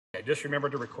I just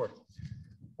remembered to record.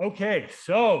 Okay,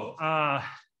 so I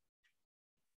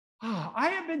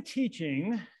have been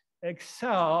teaching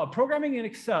Excel, programming in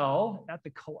Excel at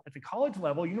the college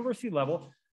level, university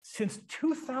level, since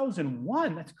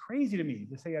 2001. That's crazy to me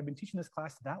to say I've been teaching this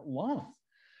class that long.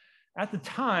 At the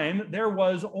time, there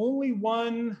was only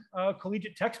one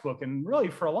collegiate textbook, and really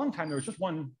for a long time, there was just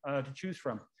one to choose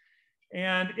from.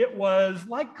 And it was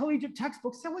like collegiate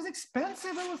textbooks. It was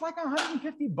expensive. It was like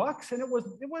 150 bucks, and it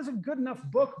was a good enough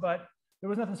book, but there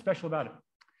was nothing special about it.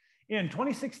 In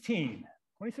 2016,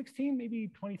 maybe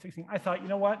 2016, I thought, you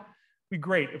know what? It'd be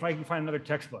great if I can find another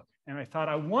textbook. And I thought,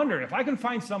 I wonder if I can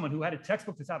find someone who had a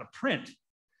textbook that's out of print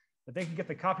that they could get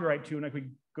the copyright to, and I could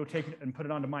go take it and put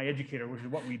it onto My Educator, which is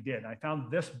what we did. I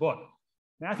found this book.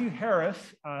 Matthew Harris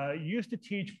used to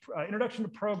teach Introduction to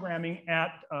Programming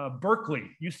at Berkeley,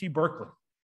 UC Berkeley.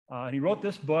 And he wrote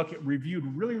this book. It reviewed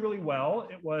really, really well.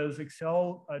 It was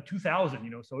Excel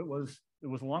 2000, so it was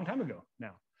a long time ago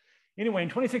now. Anyway, in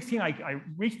 2016, I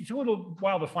reached, it took a little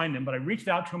while to find him, but I reached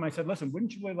out to him. I said, listen,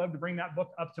 wouldn't you really love to bring that book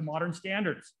up to modern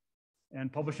standards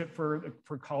and publish it for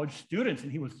college students?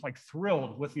 And he was like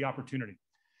thrilled with the opportunity.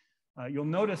 You'll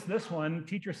notice this one,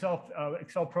 Teach Yourself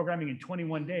Excel Programming in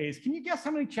 21 Days. Can you guess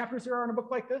how many chapters there are in a book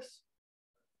like this?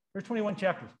 There's 21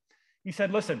 chapters. He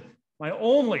said, listen, my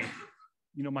only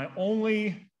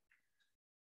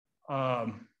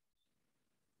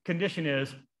condition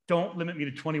is don't limit me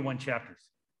to 21 chapters.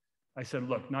 I said,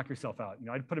 look, knock yourself out.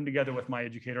 I'd put them together with My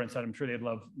Educator and said, I'm sure they'd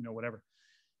love, whatever.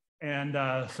 And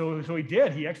so he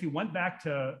did. He actually went back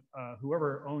to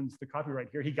whoever owns the copyright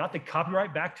here. He got the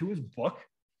copyright back to his book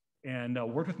and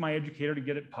worked with My Educator to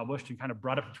get it published and kind of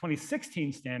brought up to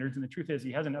 2016 standards. And the truth is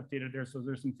he hasn't updated there. So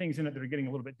there's some things in it that are getting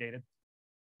a little bit dated.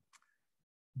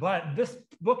 But this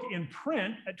book in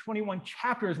print at 21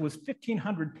 chapters was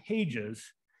 1,500 pages.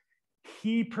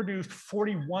 He produced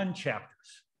 41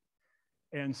 chapters.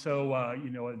 And so,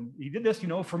 and he did this,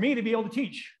 for me to be able to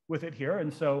teach with it here.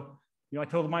 And so, I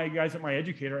told my guys at My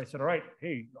Educator, I said, all right,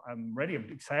 hey, I'm ready. I'm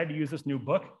excited to use this new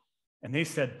book. And they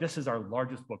said, this is our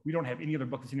largest book. We don't have any other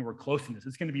book that's anywhere close to this.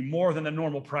 It's going to be more than the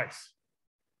normal price.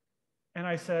 And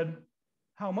I said,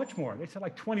 how much more? They said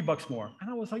like 20 bucks more. And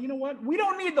I was like, you know what? We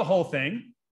don't need the whole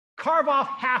thing. Carve off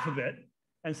half of it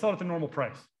and sell it at the normal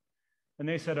price. And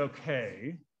they said,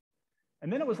 okay.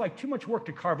 And then it was like too much work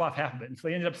to carve off half of it. And so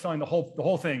they ended up selling the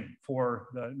whole thing for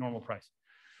the normal price.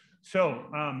 So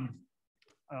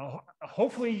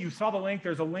hopefully you saw the link.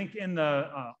 There's a link in the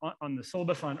on the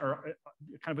syllabus or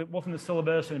kind of both in the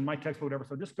syllabus and my textbook, whatever.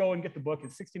 So just go and get the book.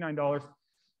 It's $69.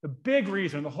 The big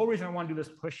reason, the whole reason I want to do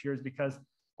this push here is because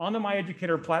on the My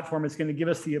Educator platform, it's going to give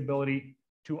us the ability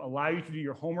to allow you to do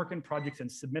your homework and projects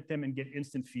and submit them and get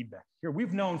instant feedback. Here,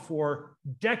 we've known for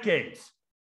decades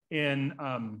in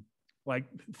like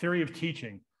theory of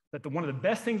teaching that one of the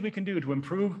best things we can do to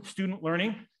improve student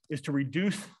learning is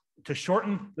to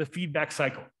shorten the feedback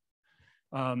cycle.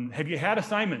 Have you had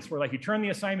assignments where like you turn the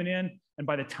assignment in and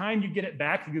by the time you get it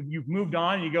back, you've moved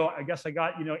on and you go, I guess I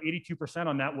got 82%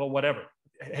 on that, well, whatever.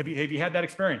 Have you had that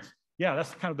experience? Yeah,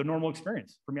 that's kind of the normal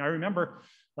experience for me. I remember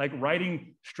like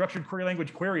writing structured query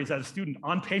language queries as a student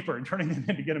on paper and turning them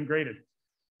in to get them graded.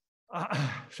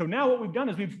 So now what we've done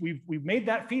is we've made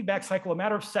that feedback cycle a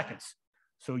matter of seconds.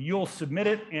 So you'll submit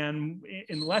it, and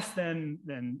in less than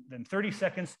 30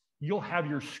 seconds, you'll have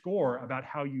your score about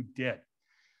how you did.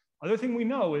 Other thing we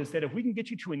know is that if we can get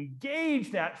you to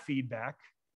engage that feedback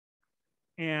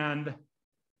and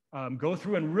go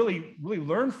through and really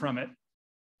learn from it,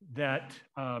 that's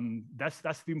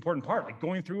the important part, like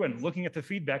going through and looking at the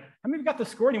feedback. How many of you got the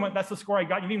score and you went, that's the score I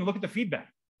got? You didn't even look at the feedback.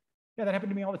 Yeah, that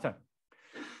happened to me all the time.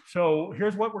 So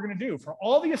here's what we're going to do. For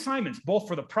all the assignments, both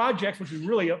for the projects, which is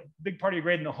really a big part of your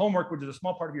grade, and the homework, which is a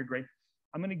small part of your grade,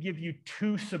 I'm going to give you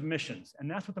 2 submissions. And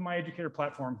that's what the My Educator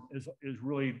platform is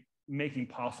really making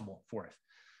possible for us.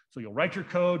 So you'll write your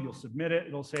code, you'll submit it.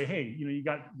 It'll say, hey, you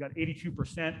got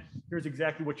 82%. Here's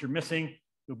exactly what you're missing.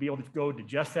 You'll be able to go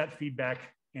digest that feedback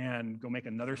and go make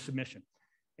another submission.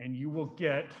 And you will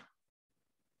get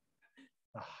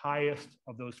the highest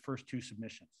of those first 2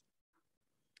 submissions.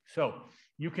 So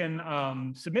you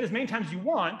can submit as many times as you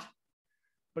want,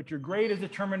 but your grade is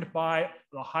determined by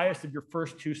the highest of your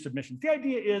first 2 submissions. The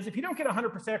idea is if you don't get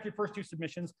 100% after your first 2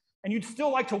 submissions and you'd still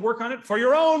like to work on it for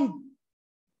your own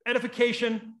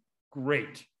edification,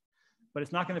 great. But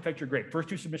it's not going to affect your grade. First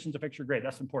 2 submissions affect your grade.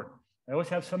 That's important. I always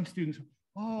have some students,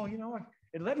 oh,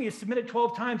 it let me submit it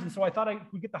 12 times, and so I thought I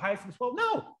would get the highest of the 12.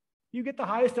 No, you get the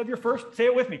highest of your first, say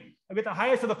it with me. I get the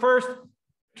highest of the first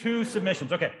 2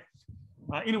 submissions. Okay.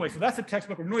 Anyway, so that's a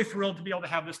textbook. I'm really thrilled to be able to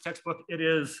have this textbook. It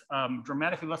is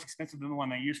dramatically less expensive than the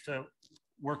one I used to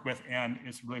work with, and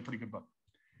it's really a pretty good book.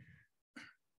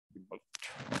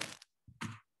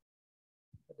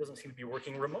 That doesn't seem to be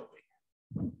working remotely.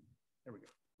 There we go.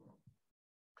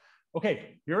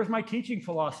 Okay, here's my teaching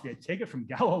philosophy. I take it from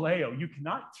Galileo. You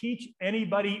cannot teach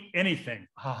anybody anything.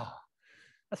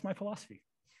 That's my philosophy.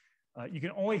 You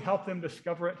can only help them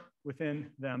discover it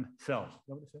within themselves. Is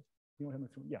that what it says? You want to have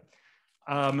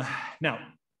yeah. Now,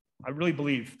 I really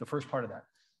believe the first part of that.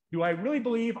 Do I really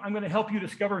believe I'm going to help you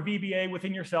discover VBA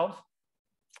within yourselves?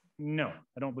 No,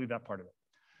 I don't believe that part of it.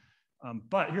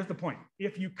 But here's the point: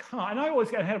 if you come, and I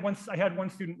had one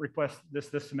student request this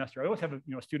semester. I always have a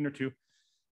student or two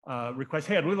request,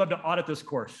 hey, I'd really love to audit this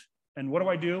course. And what do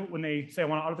I do when they say I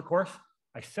want to audit the course?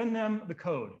 I send them the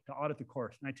code to audit the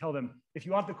course, and I tell them, if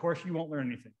you audit the course, you won't learn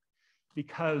anything,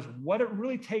 because what it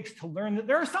really takes to learn that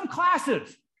there are some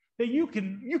classes that you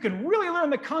can really learn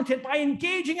the content by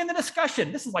engaging in the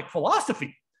discussion. This is like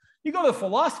philosophy. You go to the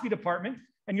philosophy department,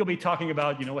 and you'll be talking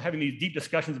about, having these deep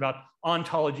discussions about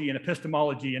ontology and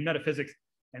epistemology and metaphysics,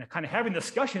 and kind of having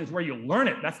discussion is where you learn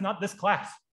it. That's not this class.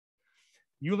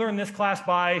 You learn this class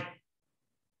by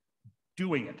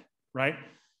doing it, right?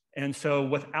 And so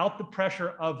without the pressure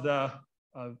of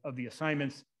the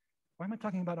assignments, why am I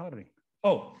talking about auditing?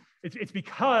 Oh, it's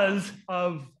because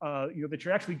of, that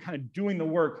you're actually kind of doing the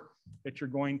work that you're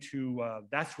going to,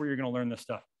 that's where you're going to learn this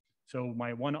stuff. So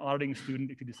my one auditing student,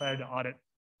 if you decided to audit,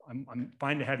 I'm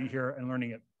fine to have you here and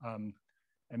learning it. And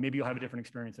maybe you'll have a different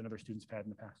experience than other students have had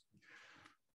in the past.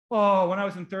 Oh, when I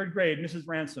was in 3rd grade, Mrs.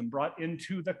 Ransom brought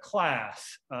into the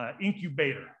class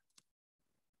incubator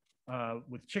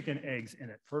with chicken eggs in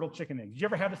it, fertile chicken eggs. Did you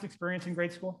ever have this experience in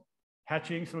grade school?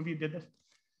 Hatching, some of you did this.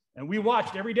 And we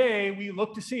watched every day, we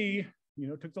looked to see,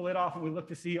 took the lid off and we looked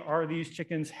to see, are these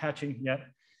chickens hatching yet?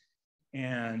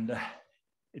 And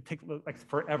it took like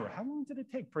forever. How long did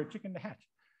it take for a chicken to hatch?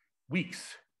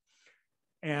 Weeks.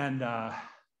 And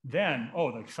then,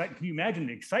 the excitement, can you imagine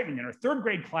the excitement in our 3rd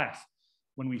grade class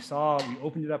when we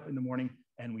opened it up in the morning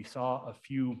and we saw a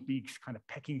few beaks kind of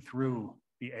pecking through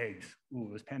the eggs. Ooh,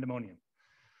 it was pandemonium.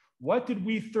 What did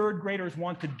we 3rd graders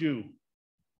want to do?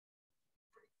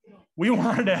 We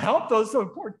wanted to help those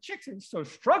poor chicks are so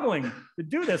struggling to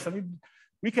do this. I mean,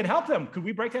 we could help them. Could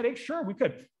we break that egg? Sure, we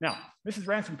could. Now, Mrs.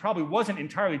 Ransom probably wasn't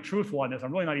entirely truthful on this.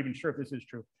 I'm really not even sure if this is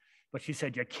true. But she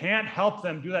said, you can't help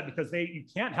them do that because you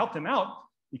can't help them out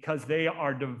because they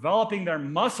are developing their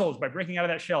muscles by breaking out of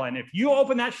that shell. And if you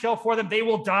open that shell for them, they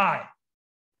will die.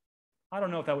 I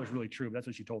don't know if that was really true, but that's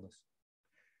what she told us.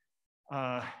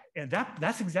 And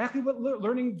that's exactly what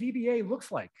learning VBA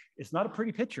looks like. It's not a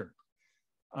pretty picture.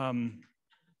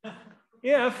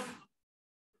 If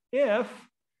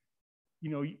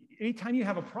anytime you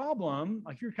have a problem,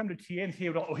 like you come to TA and say,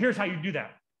 oh, here's how you do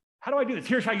that. How do I do this?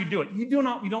 Here's how you do it. You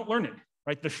don't learn it,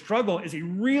 right? The struggle is a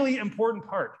really important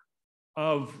part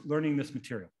of learning this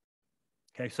material.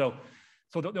 Okay, so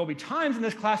there'll be times in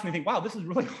this class when you think, wow, this is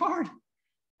really hard.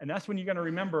 And that's when you're going to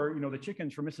remember, the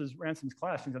chickens from Mrs. Ransom's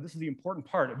class. And this is the important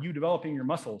part of you developing your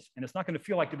muscles. And it's not going to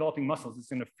feel like developing muscles. It's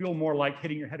going to feel more like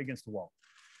hitting your head against the wall.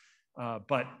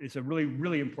 But it's a really,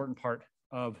 really important part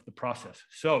of the process.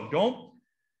 So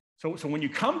when you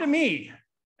come to me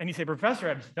and you say, Professor,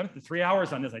 I've spent 3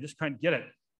 hours on this. I just can't get it.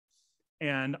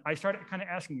 And I start kind of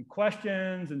asking you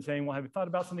questions and saying, well, have you thought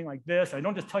about something like this? I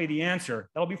don't just tell you the answer.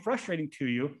 That'll be frustrating to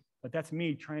you, but that's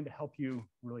me trying to help you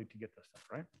really to get this stuff,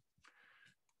 right?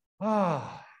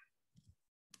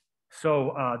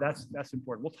 So that's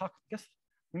important. We'll talk, I guess,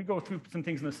 I'm going to go through some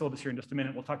things in the syllabus here in just a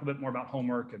minute. We'll talk a bit more about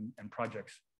homework and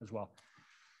projects as well.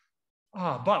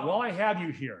 But while I have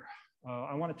you here,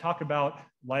 I want to talk about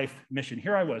life mission.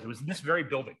 Here I was. It was in this very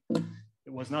building.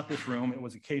 It was not this room. It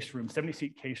was a case room,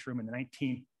 70-seat case room in the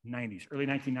 1990s, early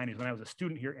 1990s, when I was a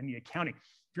student here in the accounting.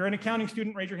 If you're an accounting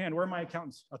student, raise your hand. Where are my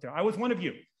accountants out there? I was one of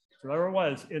you. So there I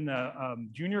was in the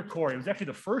junior core. It was actually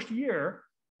the first year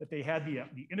that they had the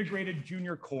integrated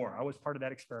junior core. I was part of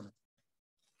that experiment.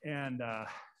 And I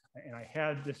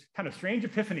had this kind of strange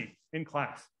epiphany in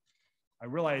class. I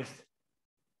realized,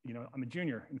 I'm a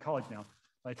junior in college now.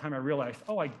 By the time I realized,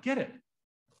 oh, I get it.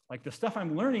 Like the stuff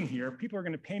I'm learning here, people are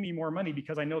going to pay me more money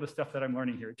because I know the stuff that I'm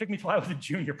learning here. It took me till I was a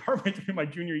junior, partway through my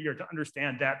junior year, to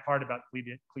understand that part about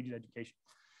collegiate education.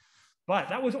 But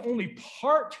that was only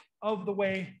part of the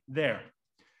way there.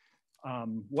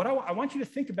 What I want you to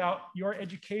think about your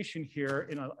education here,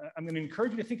 I'm going to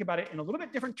encourage you to think about it in a little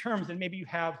bit different terms than maybe you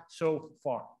have so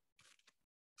far.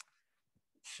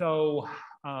 So,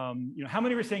 how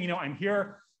many were saying, I'm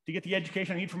here to get the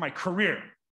education I need for my career?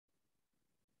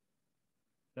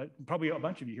 Probably a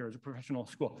bunch of you here is a professional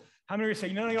school. How many are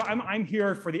saying, no, I'm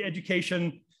here for the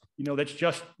education, that's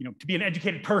just, to be an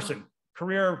educated person,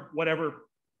 career, whatever,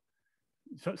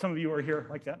 So some of you are here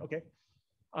like that, okay.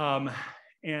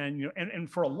 And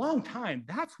for a long time,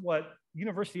 that's what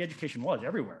university education was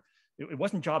everywhere. It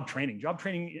wasn't job training. Job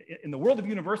training in the world of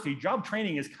university, job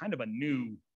training is kind of a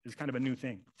new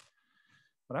thing.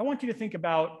 But I want you to think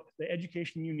about the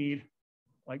education you need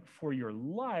like for your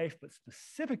life, but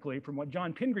specifically from what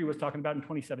John Pingree was talking about in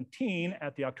 2017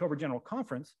 at the October General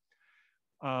Conference,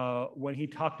 when he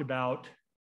talked about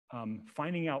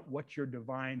finding out what your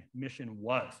divine mission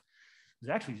was. It was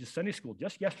actually just Sunday school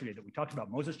just yesterday that we talked about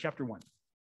Moses chapter 1.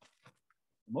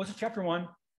 Moses chapter 1,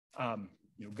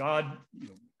 God,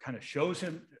 kind of shows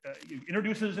him,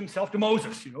 introduces himself to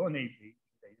Moses, and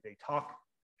they talk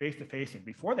face to face. And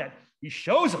before that, he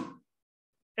shows him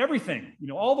everything,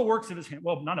 all the works of his hand.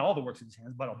 Well, not all the works of his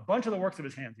hands, but a bunch of the works of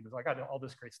his hands. He was like, I got all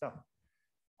this great stuff.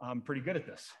 I'm pretty good at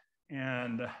this.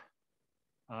 And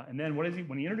then when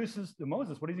he introduces to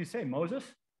Moses, what does he say? Moses,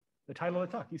 the title of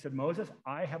the talk, he said, Moses,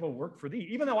 I have a work for thee.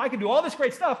 Even though I can do all this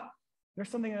great stuff, there's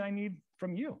something that I need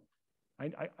from you.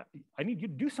 I need you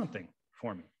to do something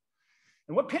for me.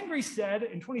 And what Pingree said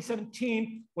in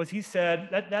 2017 was he said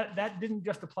that didn't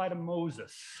just apply to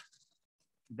Moses.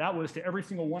 That was to every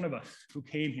single one of us who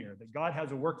came here, that God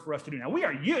has a work for us to do. Now, we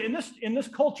are in this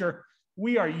culture,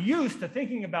 we are used to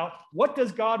thinking about, what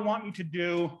does God want me to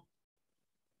do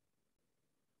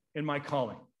in my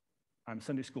calling? I'm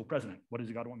Sunday school president. What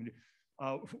does God want me to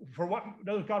do? For what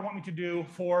does God want me to do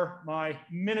for my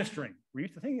ministering? We're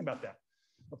used to thinking about that.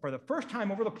 But for the first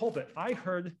time over the pulpit, I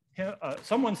heard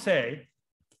someone say,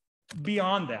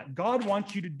 beyond that, God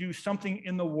wants you to do something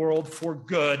in the world for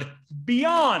good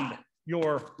beyond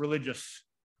your religious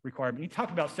requirement. He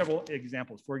talked about several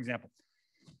examples. For example,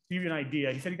 to give you an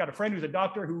idea, he said he got a friend who's a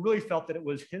doctor who really felt that it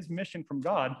was his mission from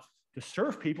God to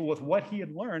serve people with what he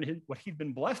had learned, what he'd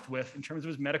been blessed with in terms of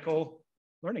his medical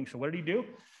learning. So what did he do?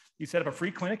 He set up a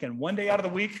free clinic, and one day out of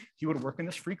the week, he would work in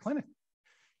this free clinic.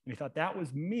 And he thought, that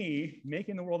was me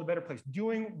making the world a better place,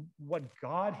 doing what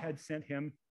God had sent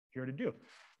him here to do.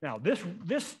 Now,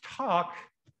 this talk,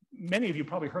 many of you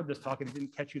probably heard this talk and it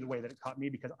didn't catch you the way that it caught me,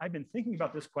 because I've been thinking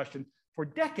about this question for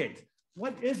decades.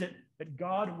 What is it that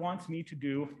God wants me to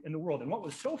do in the world? And what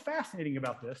was so fascinating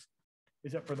about this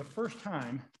is that for the first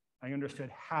time, I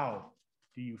understood, how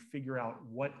do you figure out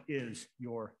what is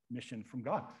your mission from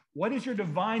God? What is your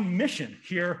divine mission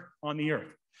here on the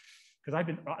earth? Because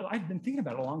I've been thinking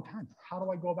about it a long time. How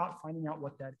do I go about finding out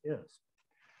what that is?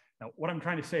 Now, what I'm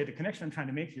trying to say, the connection I'm trying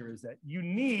to make here is that you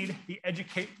need the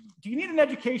education. Do you need an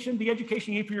education? The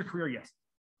education you need for your career? Yes.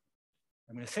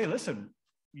 I'm going to say, listen,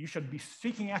 you should be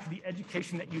seeking after the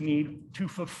education that you need to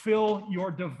fulfill your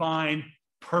divine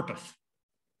purpose,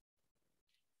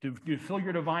 to fulfill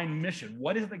your divine mission.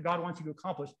 What is it that God wants you to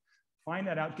accomplish? Find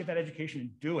that out, get that education,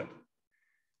 and do it.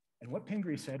 And what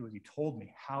Pingree said was, he told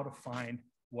me how to find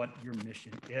what your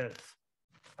mission is.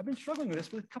 I've been struggling with this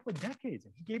for a couple of decades,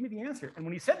 and he gave me the answer. And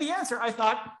when he said the answer, I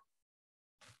thought,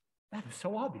 that is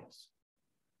so obvious.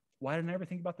 Why didn't I ever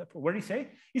think about that before? What did he say?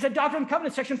 He said, Doctrine and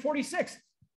Covenants, section 46.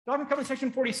 Doctrine and Covenants,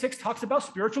 section 46 talks about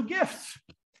spiritual gifts.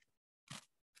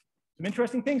 Some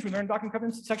interesting things we learned in Doctrine and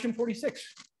Covenants, section 46.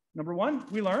 Number one,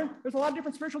 we learn there's a lot of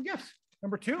different spiritual gifts.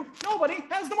 Number two, nobody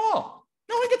has them all.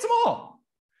 No one gets them all.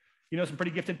 You know some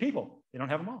pretty gifted people. They don't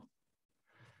have them all.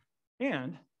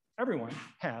 And everyone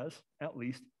has at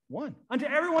least one. Unto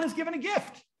everyone is given a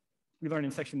gift. We learn in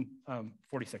section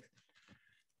 46.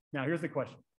 Now, here's the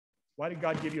question. Why did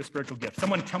God give you a spiritual gift?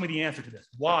 Someone tell me the answer to this.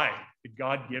 Why did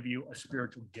God give you a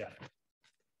spiritual gift?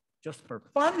 Just for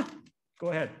fun? Go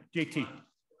ahead, JT.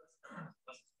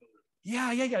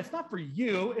 Yeah. It's not for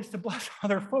you. It's to bless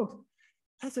other folks.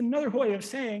 That's another way of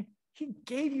saying he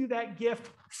gave you that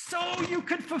gift so you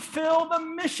could fulfill the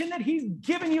mission that he's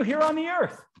given you here on the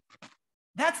earth.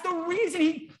 That's the reason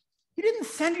he didn't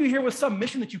send you here with some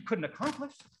mission that you couldn't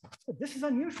accomplish. But this is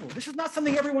unusual. This is not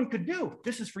something everyone could do.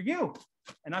 This is for you.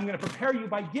 And I'm going to prepare you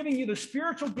by giving you the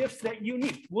spiritual gifts that you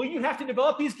need. Will you have to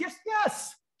develop these gifts?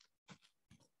 Yes.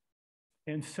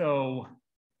 And so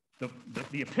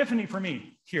the epiphany for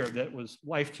me here that was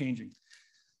life-changing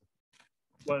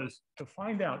was to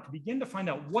begin to find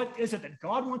out what is it that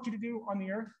God wants you to do on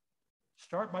the earth.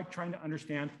 Start by trying to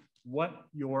understand what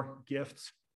your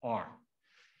gifts are.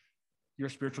 Your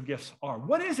spiritual gifts are.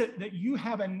 What is it that you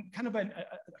have a kind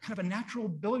of a natural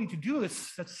ability to do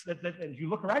this? That as you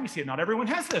look around, you see it. Not everyone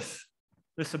has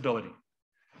this ability,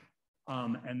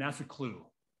 and that's a clue,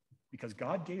 because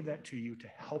God gave that to you to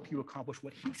help you accomplish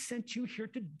what he sent you here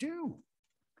to do.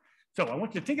 So I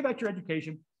want you to think about your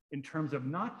education in terms of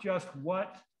not just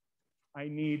what I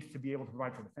need to be able to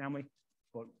provide for the family,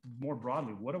 but more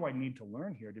broadly, what do I need to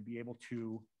learn here to be able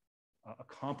to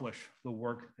accomplish the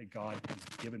work that God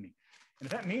has given me? And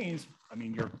if that means, I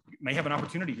mean, you may have an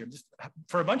opportunity here. Just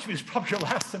for a bunch of you, it's probably your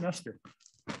last semester.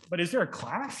 But is there a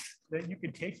class that you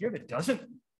could take here that doesn't,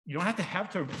 you don't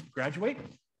have to graduate,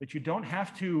 that you don't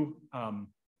have to,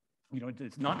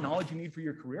 it's not knowledge you need for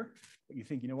your career, but you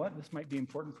think, you know what, this might be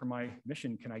important for my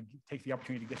mission. Can I take the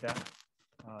opportunity to get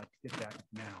that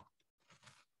now?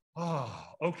 Oh,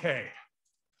 okay.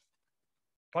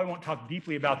 Probably won't talk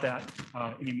deeply about that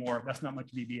anymore. That's not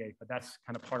much VBA, but that's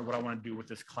kind of part of what I want to do with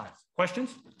this class. Questions?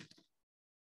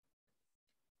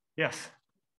 Yes.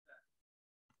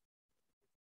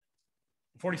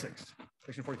 46,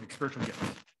 section 46, spiritual gifts.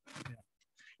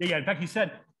 Yeah. In fact, he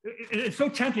said, it's so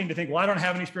tempting to think, well, I don't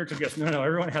have any spiritual gifts. No,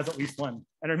 everyone has at least one.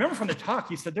 And I remember from the talk,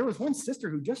 he said there was one sister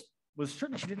who just was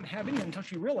certain she didn't have any until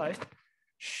she realized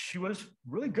she was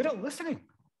really good at listening.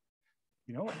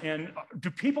 And do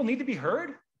people need to be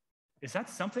heard? Is that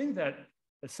something that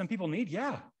some people need?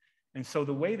 Yeah. And so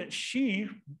the way that she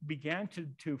began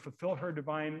to fulfill her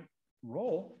divine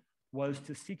role was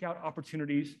to seek out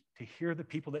opportunities to hear the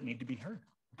people that need to be heard.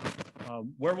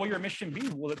 Where will your mission be?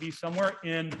 Will it be somewhere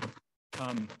in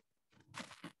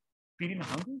feeding the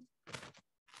hungry,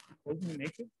 clothing the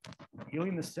naked,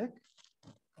 healing the sick?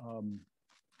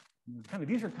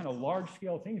 These are kind of large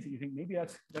scale things that you think maybe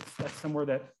that's somewhere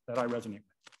that I resonate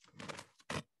with.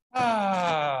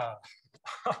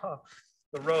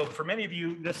 The robe. For many of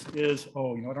you, this is, I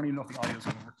don't even know if the audio is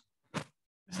going to work.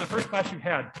 This is the first class you've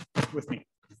had with me.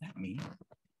 Is that me?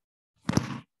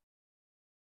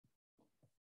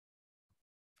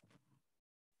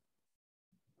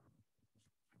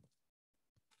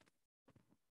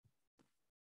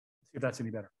 See if that's any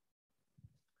better.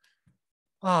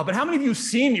 But how many of you have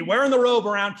seen me wearing the robe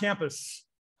around campus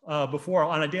before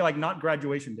on a day like not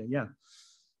graduation day? Yeah.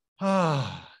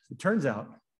 It turns out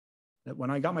that when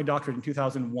I got my doctorate in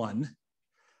 2001,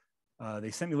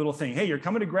 they sent me a little thing. Hey, you're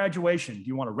coming to graduation. Do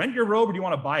you want to rent your robe or do you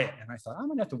want to buy it? And I thought, I'm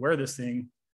going to have to wear this thing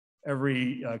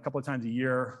every couple of times a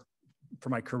year for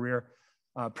my career.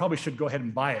 Probably should go ahead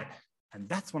and buy it. And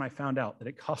that's when I found out that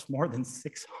it cost more than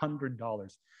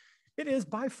 $600. It is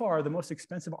by far the most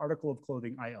expensive article of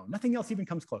clothing I own. Nothing else even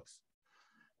comes close.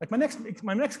 Like my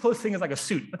next close thing is like a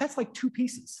suit, but that's like 2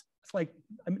 pieces. It's like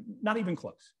not even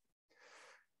close.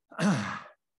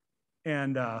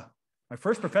 And my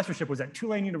first professorship was at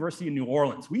Tulane University in New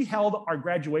Orleans. We held our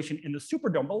graduation in the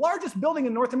Superdome, the largest building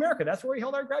in North America. That's where we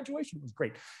held our graduation. It was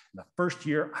great. In the first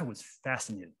year, I was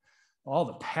fascinated. All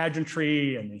the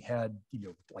pageantry, and they had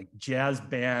like jazz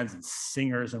bands and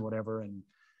singers and whatever.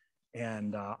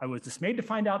 And I was dismayed to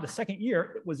find out the second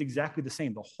year, it was exactly the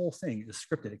same. The whole thing is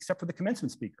scripted, except for the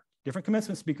commencement speaker. Different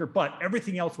commencement speaker, but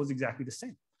everything else was exactly the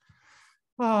same.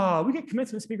 We get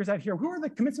commencement speakers out here. Who are the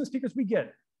commencement speakers we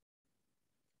get?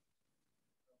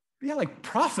 Yeah, like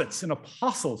prophets and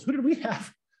apostles. Who did we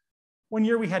have? One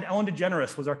year we had Ellen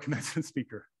DeGeneres was our commencement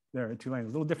speaker there at Tulane. A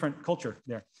little different culture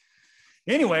there.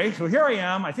 Anyway, so here I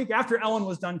am. I think after Ellen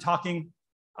was done talking,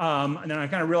 and then I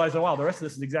kind of realized, oh, wow, the rest of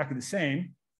this is exactly the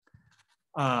same.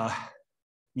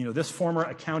 This former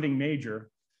accounting major,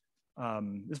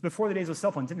 this is before the days of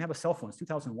cell phones, didn't have a cell phone. It's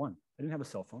 2001. I didn't have a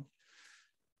cell phone.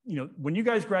 When you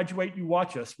guys graduate, you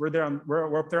watch us.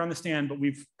 We're up there on the stand, but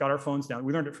we've got our phones down.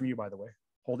 We learned it from you, by the way.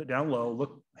 Hold it down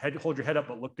low, hold your head up,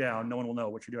 but look down. No one will know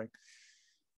what you're doing.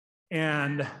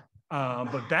 And,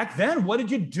 but back then, what did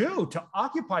you do to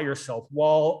occupy yourself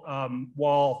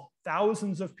while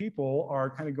thousands of people are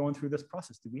kind of going through this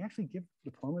process? Did we actually give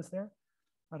diplomas there?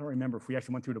 I don't remember if we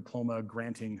actually went through a diploma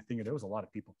granting thing. There was a lot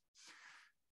of people.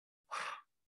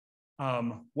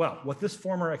 Well, what this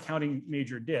former accounting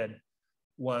major did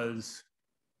was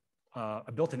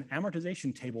I built an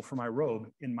amortization table for my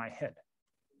robe in my head.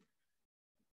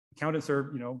 Accountants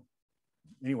are,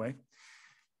 anyway.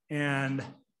 And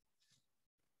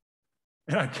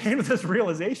I came to this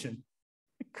realization.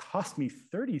 It cost me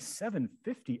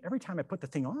 $37.50 every time I put the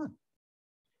thing on.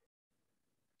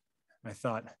 And I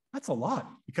thought, that's a lot,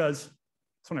 because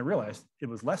that's when I realized it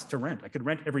was less to rent. I could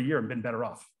rent every year and been better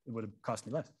off. It would have cost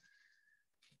me less.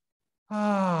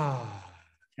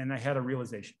 And I had a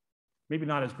realization, maybe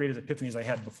not as great as epiphany as I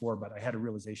had before, but I had a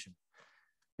realization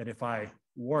that if I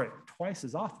wore it twice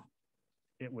as often,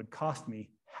 it would cost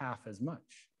me half as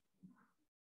much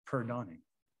per donning.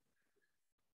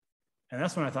 And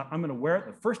that's when I thought, I'm going to wear it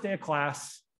the first day of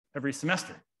class every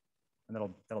semester, and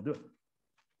that'll do it.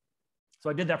 So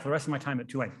I did that for the rest of my time at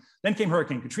Tulane. Then came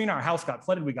Hurricane Katrina. Our house got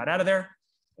flooded. We got out of there.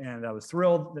 And I was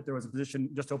thrilled that there was a position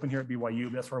just open here at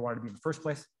BYU. That's where I wanted to be in the first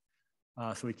place.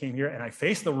 So we came here, and I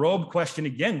faced the robe question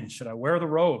again. Should I wear the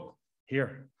robe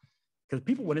here? Because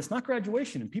people, when it's not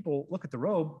graduation and people look at the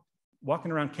robe,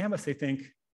 walking around campus, they think,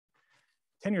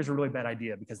 Tenure is a really bad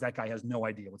idea because that guy has no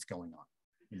idea what's going on.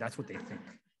 And that's what they think.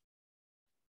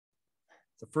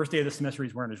 The first day of the semester,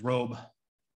 he's wearing his robe.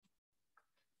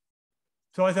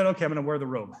 So I said, okay, I'm gonna wear the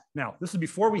robe. Now, this is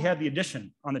before we had the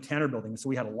addition on the Tanner building. So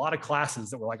we had a lot of classes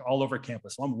that were like all over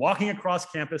campus. So I'm walking across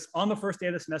campus on the first day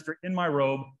of the semester in my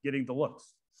robe, getting the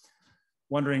looks,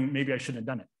 wondering maybe I shouldn't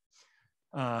have done it.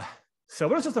 So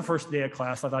it was just the first day of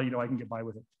class. I thought, I can get by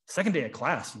with it. Second day of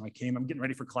class, and I'm getting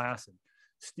ready for class, and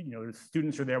the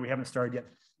students are there. We haven't started yet.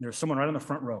 There's someone right on the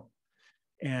front row,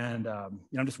 and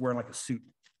I'm just wearing like a suit.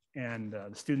 And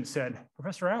the student said,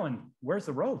 "Professor Allen, where's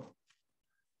the robe?"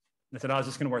 And I said, "I was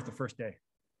just going to wear it the first day."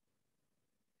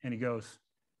 And he goes,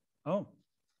 "Oh,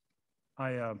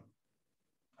 I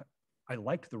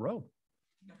liked the robe."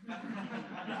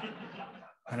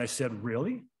 And I said,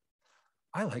 "Really?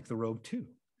 I like the robe too."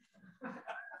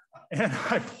 And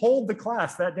I polled the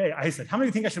class that day. I said, "How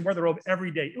many think I should wear the robe every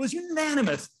day?" It was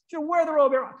unanimous. You should wear the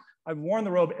robe. I've worn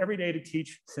the robe every day to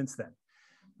teach since then.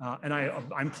 And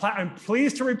I'm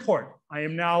pleased to report I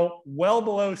am now well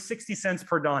below 60 cents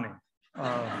per donning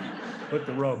with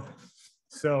the robe.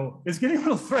 So it's getting a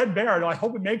little threadbare. I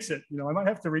hope it makes it. I might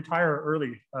have to retire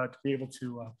early to be able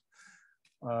to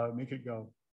make it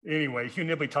go. Anyway, Hugh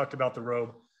Nibley talked about the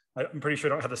robe. I'm pretty sure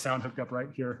I don't have the sound hooked up right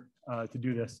here to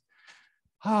do this.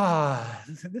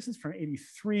 This is from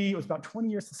 '83. It was about 20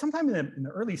 years, sometime in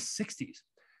the early 60s.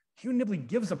 Hugh Nibley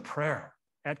gives a prayer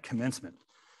at commencement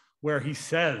where he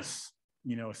says,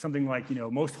 something like,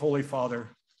 most Holy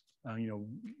Father,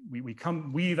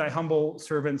 we thy humble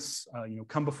servants,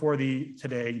 come before thee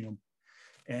today,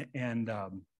 and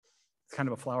it's kind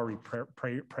of a flowery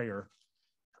prayer.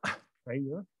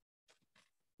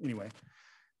 Anyway,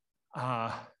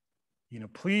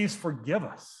 please forgive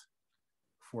us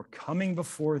for coming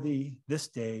before thee this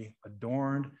day,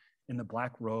 adorned in the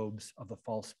black robes of the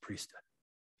false priesthood.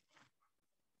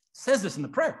 It says this in the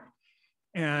prayer.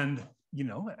 And,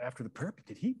 after the prayer,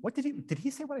 did he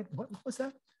say what was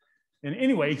that? And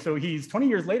anyway, so he's 20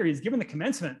 years later, he's given the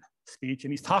commencement speech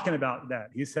and he's talking about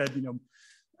that. He said,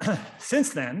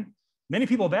 since then, many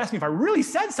people have asked me if I really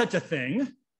said such a thing,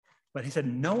 but he said,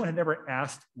 no one had ever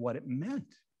asked what it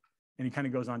meant. And he kind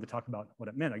of goes on to talk about what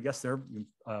it meant. I guess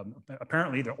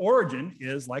apparently the origin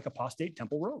is like apostate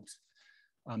temple robes.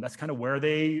 That's kind of where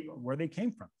they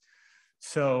came from.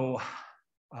 So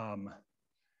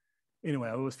anyway,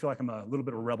 I always feel like I'm a little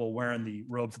bit of a rebel wearing the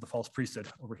robes of the false priesthood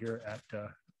over here at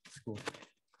school.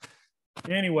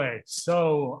 Anyway,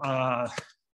 so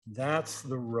that's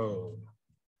the robe.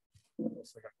 What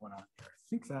else I got going on here? I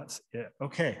think that's it.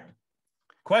 Okay.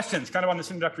 Questions kind of on this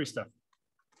introductory stuff.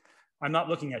 I'm not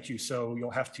looking at you, so you'll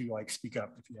have to speak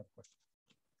up if you have questions.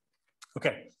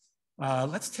 Okay,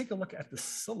 let's take a look at the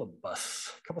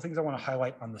syllabus. A couple things I want to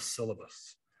highlight on the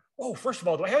syllabus. Oh, first of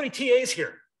all, do I have any TAs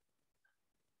here?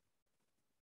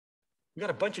 We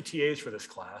got a bunch of TAs for this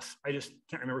class. I just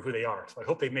can't remember who they are, so I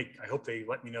hope they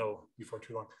let me know before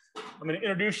too long. I'm going to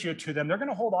introduce you to them. They're going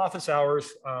to hold office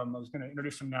hours. I was going to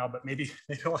introduce them now, but maybe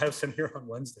I'll have some here on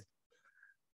Wednesday.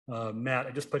 Matt,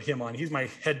 I just put him on. He's my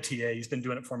head TA. He's been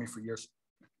doing it for me for years.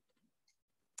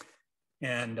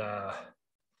 And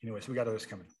anyway, so we got others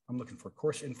coming. I'm looking for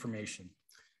course information.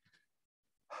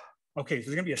 Okay, so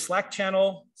there's gonna be a Slack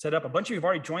channel set up. A bunch of you have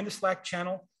already joined the Slack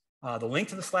channel. The link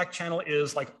to the Slack channel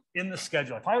is in the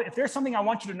schedule. If there's something I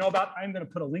want you to know about, I'm gonna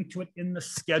put a link to it in the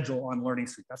schedule on Learning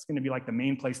Suite. That's gonna be the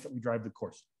main place that we drive the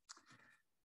course.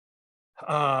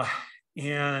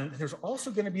 And there's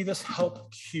also going to be this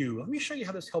help queue. Let me show you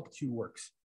how this help queue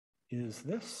works. Is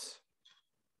this?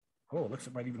 Oh, it looks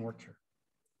like it might even work here.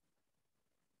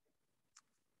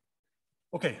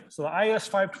 Okay, so the IS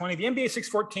 520, the MBA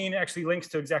 614 actually links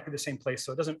to exactly the same place.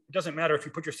 So it doesn't matter if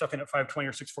you put your stuff in at 520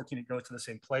 or 614, it goes to the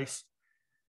same place.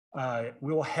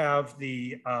 We will have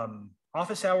the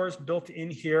office hours built in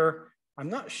here. I'm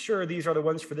not sure these are the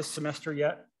ones for this semester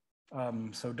yet.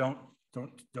 So don't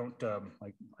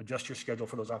adjust your schedule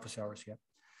for those office hours yet.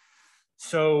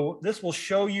 So this will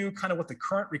show you kind of what the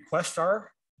current requests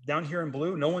are down here in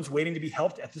blue. No one's waiting to be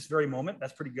helped at this very moment.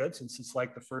 That's pretty good since it's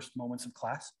like the first moments of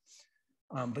class.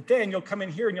 But then you'll come in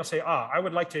here and you'll say, I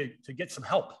would like to get some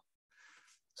help.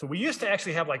 So we used to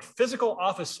actually have physical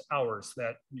office hours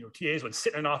that TAs would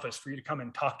sit in an office for you to come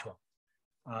and talk to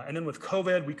them. And then with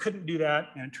COVID, we couldn't do that.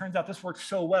 And it turns out this works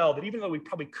so well that even though we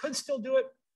probably could still do it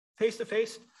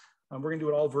face-to-face, we're gonna do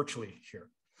it all virtually here.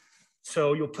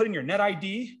 So you'll put in your net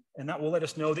ID, and that will let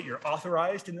us know that you're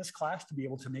authorized in this class to be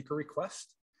able to make a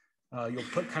request. You'll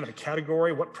put kind of a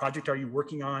category, what project are you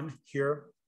working on here?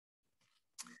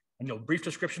 And you'll brief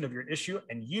description of your issue,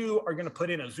 and you are gonna put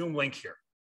in a Zoom link here.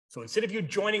 So instead of you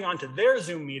joining onto their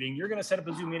Zoom meeting, you're going to set up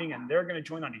a Zoom meeting and they're going to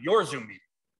join onto your Zoom meeting.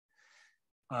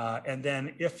 And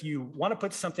then if you want to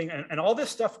put something, and all this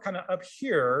stuff kind of up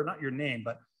here, not your name,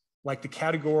 but like the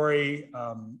category,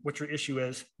 what your issue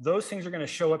is, those things are going to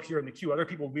show up here in the queue. Other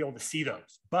people will be able to see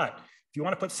those. But if you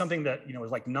want to put something that is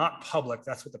like not public,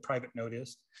 that's what the private note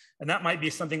is. And that might be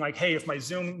something like, hey, if my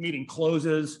Zoom meeting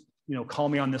closes, call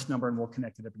me on this number and we'll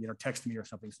connect it up, text me or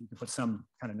something. So you can put some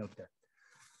kind of note there.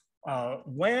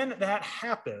 When that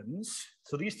happens,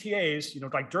 so these TAs,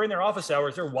 like during their office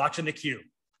hours, they're watching the queue.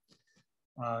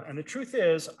 And the truth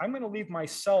is, I'm going to leave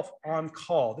myself on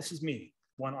call. This is me,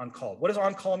 one on call. What does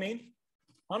on call mean?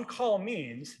 On call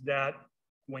means that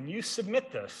when you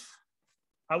submit this,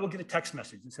 I will get a text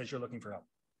message that says you're looking for help.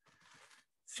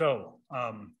 So,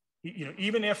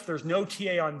 even if there's no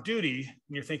TA on duty,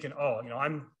 and you're thinking, oh,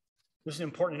 this is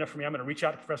important enough for me, I'm going to reach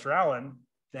out to Professor Allen,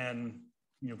 then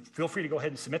feel free to go ahead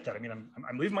and submit that. I mean,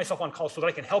 I'm leaving myself on call so that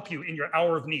I can help you in your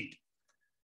hour of need.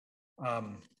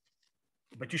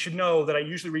 But you should know that I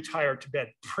usually retire to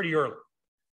bed pretty early.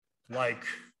 Like,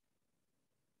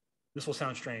 this will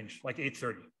sound strange, like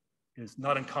 8:30 is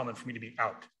not uncommon for me to be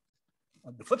out.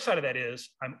 The flip side of that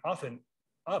is I'm often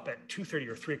up at 2:30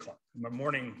 or 3 o'clock.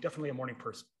 I'm definitely a morning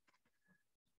person.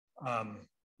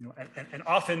 And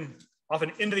often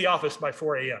into the office by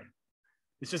 4 a.m.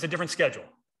 It's just a different schedule.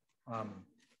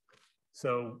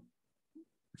 So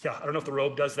yeah, I don't know if the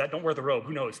robe does that. Don't wear the robe.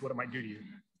 Who knows what it might do to you.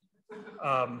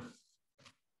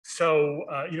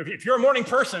 If you're a morning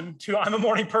person, I'm a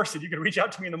morning person, you can reach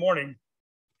out to me in the morning.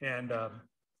 And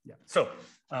yeah, so,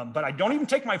 but I don't even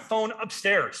take my phone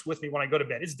upstairs with me when I go to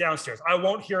bed. It's downstairs. I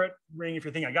won't hear it ring if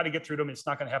you're thinking I got to get through to them. It's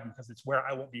not going to happen because it's where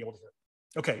I won't be able to hear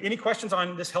it. Okay, any questions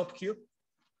on this help queue?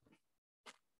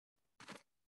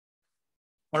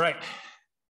 All right.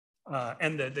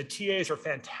 And the TAs are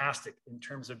fantastic in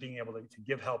terms of being able to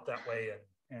give help that way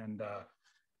and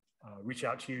reach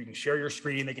out to you. You can share your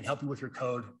screen. They can help you with your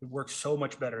code. It works so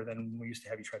much better than when we used to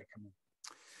have you try to come in.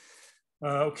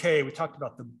 Okay, we talked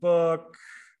about the book,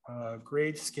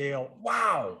 grade scale.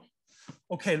 Wow.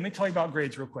 Okay, let me tell you about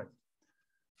grades real quick.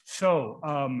 So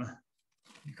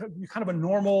you're kind of a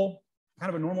normal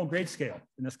grade scale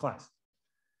in this class.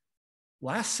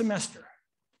 Last semester,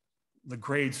 the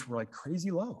grades were like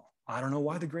crazy low. I don't know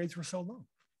why the grades were so low.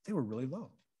 They were really low.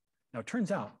 Now, it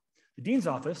turns out the dean's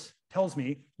office tells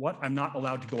me what I'm not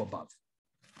allowed to go above.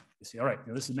 You see, all right,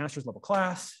 this is a master's level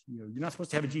class. You're not supposed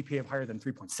to have a GPA of higher than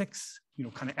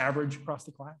 3.6, kind of average across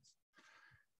the class.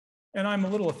 And I'm a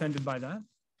little offended by that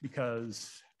because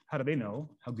how do they know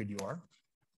how good you are?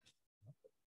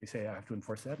 They say I have to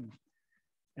enforce that.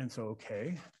 And so,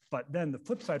 okay. But then the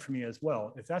flip side for me as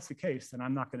well, if that's the case, then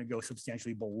I'm not going to go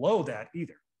substantially below that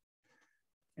either.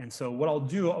 And so what I'll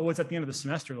do always at the end of the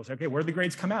semester, they'll say, okay, where did the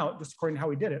grades come out, just according to how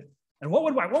we did it? And what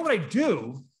would I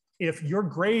do if your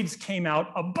grades came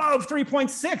out above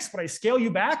 3.6? Would I scale you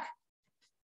back?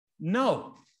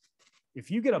 No.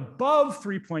 If you get above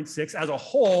 3.6 as a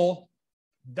whole,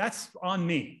 that's on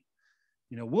me.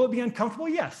 Will it be uncomfortable?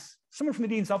 Yes. Someone from the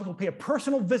dean's office will pay a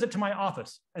personal visit to my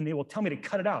office and they will tell me to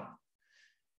cut it out.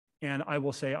 And I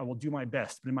will say, I will do my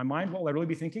best. But in my mind, what will I really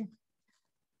be thinking?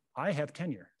 I have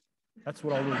tenure. That's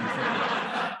what I'll really be thinking.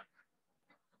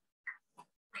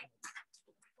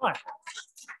 But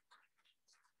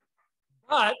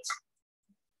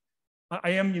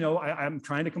I am, I'm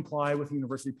trying to comply with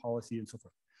university policy and so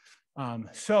forth.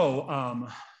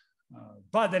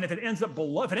 But then if it ends up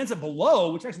below,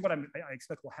 which is what I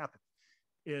expect will happen,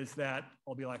 is that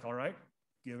I'll be like, all right,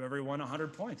 give everyone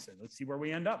 100 points and let's see where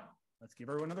we end up. Let's give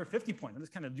everyone another 50 points. And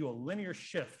just kind of do a linear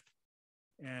shift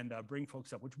and bring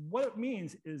folks up, which what it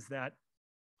means is that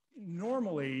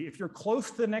normally if you're close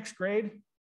to the next grade,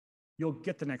 you'll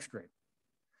get the next grade.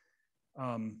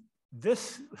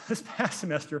 This past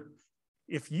semester,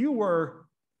 if you were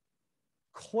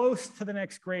close to the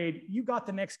next grade, you got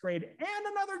the next grade and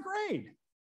another grade.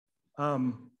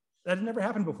 That had never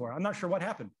happened before. I'm not sure what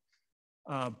happened,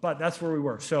 but that's where we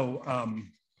were. So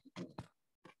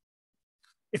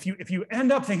if you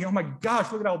end up thinking, oh my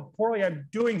gosh, look at how poorly I'm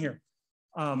doing here,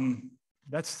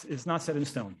 it's not set in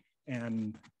stone,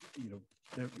 and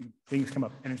things come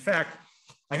up. And in fact,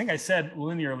 I think I said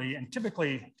linearly, and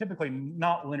typically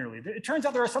not linearly. It turns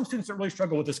out there are some students that really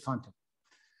struggle with this content.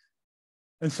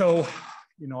 And so,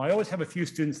 I always have a few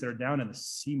students that are down in the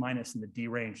C- and the D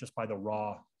range just by the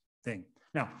raw thing.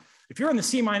 Now, if you're in the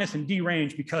C- and D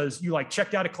range because you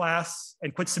checked out of class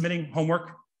and quit submitting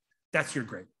homework, that's your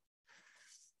grade.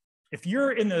 If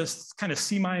you're in this kind of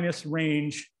C-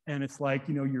 range and it's like,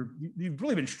 you've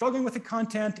really been struggling with the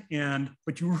content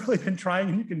but you've really been trying,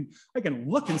 and I can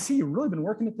look and see you've really been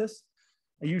working at this,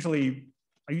 I usually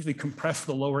compress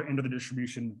the lower end of the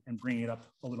distribution and bring it up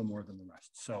a little more than the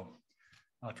rest. So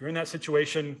if you're in that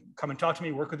situation, come and talk to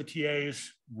me, work with the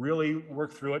TAs, really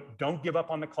work through it. Don't give up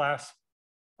on the class.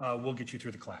 We'll get you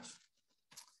through the class.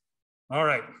 All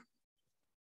right.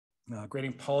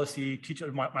 Grading policy,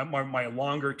 my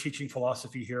longer teaching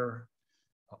philosophy here.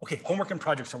 Okay, homework and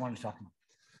projects I wanted to talk about.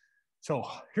 So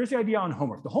here's the idea on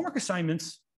homework. The homework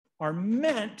assignments are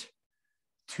meant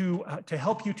to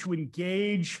help you to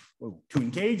engage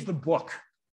the book.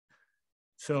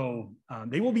 So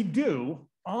they will be due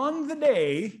on the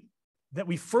day that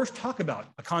we first talk about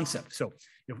a concept. So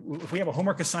if we have a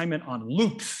homework assignment on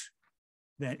loops,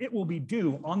 then it will be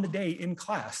due on the day in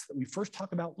class that we first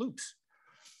talk about loops.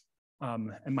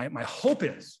 And my hope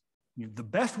is, the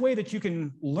best way that you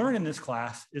can learn in this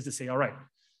class is to say, all right,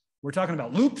 we're talking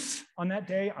about loops on that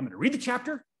day. I'm going to read the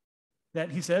chapter that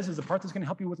he says is the part that's going to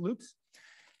help you with loops.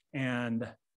 And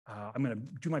I'm going to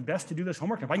do my best to do this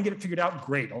homework. If I can get it figured out,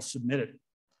 great. I'll submit it,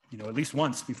 at least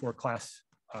once before class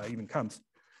even comes.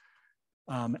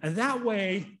 And that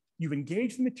way, you've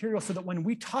engaged the material so that when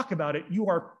we talk about it, you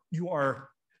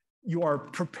are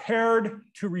prepared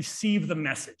to receive the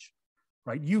message.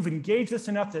 Right? You've engaged this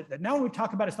enough that now when we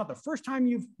talk about it, it's not the first time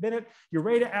you've been it, you're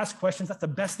ready to ask questions. That's the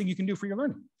best thing you can do for your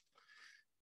learning.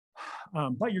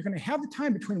 But you're going to have the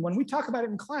time between when we talk about it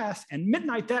in class and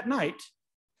midnight that night,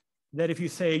 that if you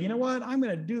say, you know what, I'm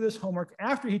going to do this homework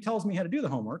after he tells me how to do the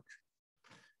homework,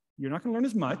 you're not going to learn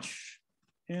as much,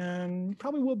 and you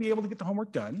probably will be able to get the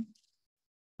homework done.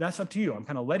 That's up to you. I'm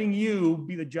kind of letting you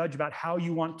be the judge about how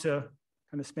you want to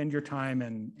kind of spend your time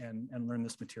and learn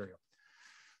this material.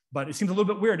 But it seems a little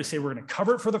bit weird to say we're going to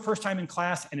cover it for the first time in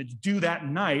class and it's due that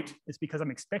night. It's because I'm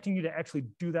expecting you to actually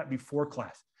do that before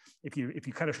class. If you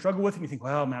kind of struggle with it and you think,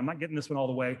 well, man, I'm not getting this one all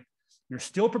the way, you're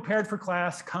still prepared for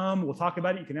class. Come, we'll talk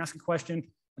about it. You can ask a question,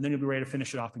 and then you'll be ready to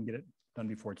finish it off and get it done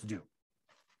before it's due.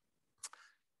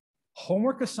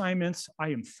 Homework assignments, I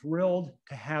am thrilled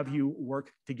to have you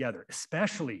work together,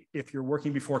 especially if you're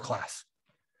working before class.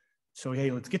 So,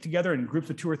 hey, let's get together in groups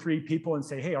of 2 or 3 people and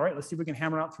say, hey, all right, let's see if we can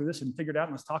hammer out through this and figure it out,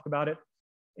 and let's talk about it.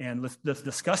 And let's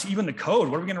discuss even the code.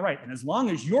 What are we going to write? And as long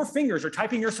as your fingers are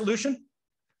typing your solution,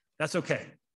 that's okay.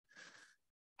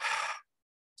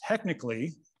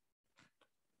 Technically,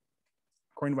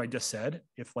 according to what I just said,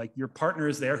 if like your partner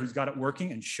is there who's got it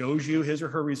working and shows you his or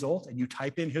her result and you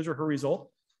type in his or her result,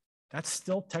 that's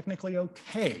still technically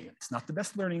okay. It's not the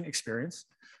best learning experience,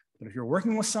 but if you're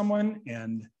working with someone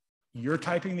and you're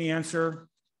typing the answer,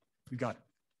 you got it.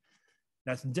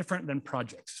 That's different than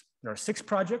projects. There are 6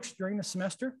 projects during the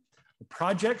semester. The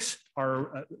projects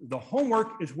are, the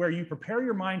homework is where you prepare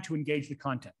your mind to engage the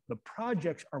content. The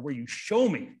projects are where you show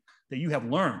me that you have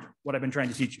learned what I've been trying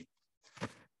to teach you.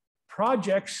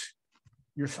 Projects,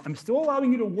 I'm still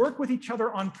allowing you to work with each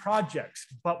other on projects,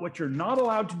 but what you're not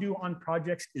allowed to do on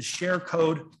projects is share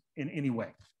code in any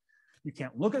way. You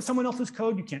can't look at someone else's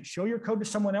code. You can't show your code to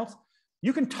someone else.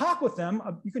 You can talk with them.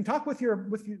 You can talk with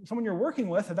someone you're working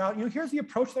with about, here's the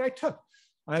approach that I took.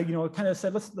 I, kind of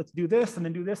said, let's do this and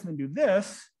then do this and then do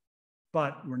this,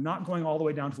 but we're not going all the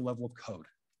way down to the level of code.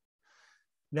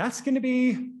 That's going to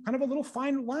be kind of a little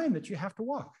fine line that you have to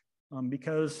walk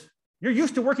because you're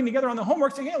used to working together on the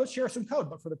homework saying, hey, let's share some code.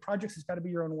 But for the projects, it's got to be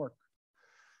your own work.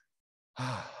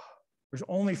 There's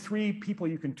only 3 people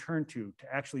you can turn to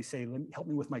actually say, help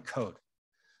me with my code.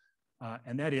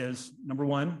 And that is, number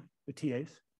 1, the TAs.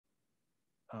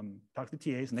 Talk to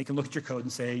the TAs, and they can look at your code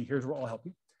and say, here's where I'll help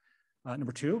you.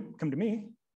 Number 2, come to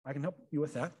me. I can help you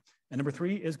with that. And number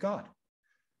 3 is God.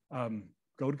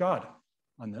 Go to God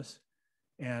on this.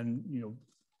 And,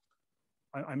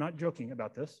 I'm not joking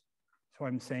about this. So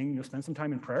I'm saying, spend some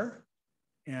time in prayer.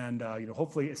 And,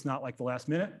 hopefully it's not like the last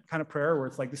minute kind of prayer where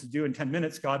it's like, this is due in 10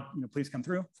 minutes. God, please come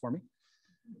through for me.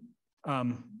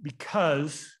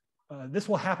 Because this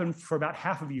will happen for about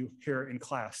half of you here in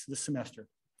class this semester.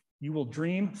 You will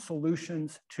dream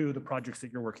solutions to the projects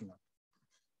that you're working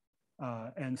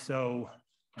on. And so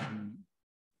I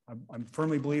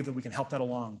firmly believe that we can help that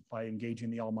along by engaging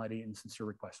the Almighty in sincere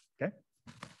request, okay?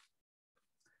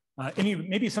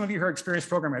 Maybe some of you who are experienced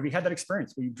programmer, have you had that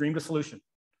experience where you dreamed a solution?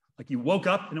 Like you woke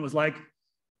up and it was like,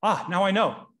 now I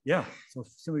know. Yeah, so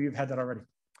some of you have had that already.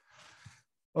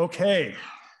 Okay,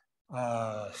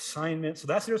 assignments. So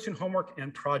that's the difference between homework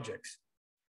and projects.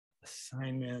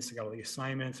 Assignments, I got all the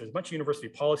assignments. There's a bunch of university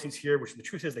policies here, which the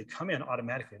truth is they come in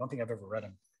automatically. I don't think I've ever read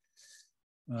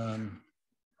them.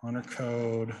 Honor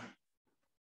code,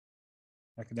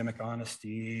 academic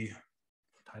honesty,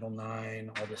 Title IX,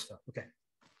 all this stuff. Okay.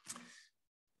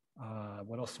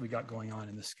 What else do we got going on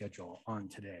in the schedule on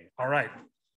today? All right.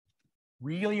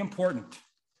 Really important.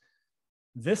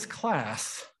 This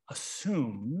class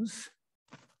assumes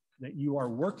that you are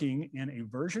working in a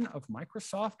version of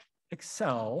Microsoft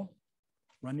Excel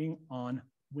running on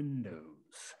Windows.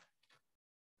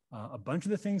 A bunch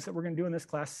of the things that we're going to do in this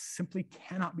class simply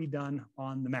cannot be done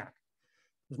on the Mac.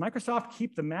 Does Microsoft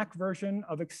keep the Mac version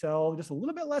of Excel just a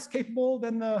little bit less capable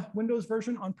than the Windows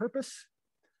version on purpose?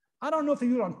 I don't know if they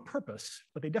do it on purpose,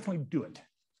 but they definitely do it.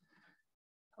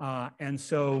 And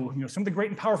so, some of the great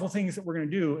and powerful things that we're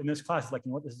going to do in this class is like,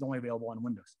 this is only available on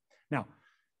Windows. Now,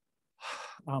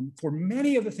 for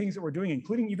many of the things that we're doing,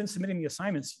 including even submitting the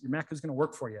assignments, your Mac is going to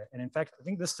work for you. And in fact, I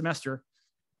think this semester,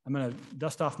 I'm going to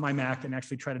dust off my Mac and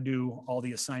actually try to do all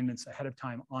the assignments ahead of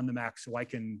time on the Mac so I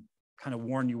can kind of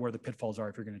warn you where the pitfalls are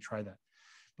if you're going to try that.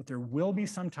 But there will be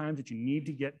some times that you need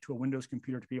to get to a Windows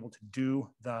computer to be able to do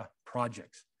the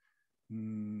projects.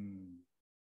 I'm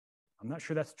not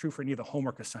sure that's true for any of the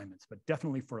homework assignments, but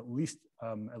definitely for at least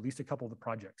a couple of the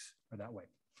projects are that way.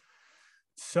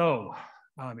 So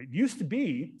it used to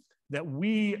be that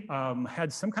we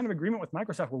had some kind of agreement with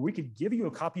Microsoft where we could give you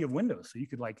a copy of Windows. So you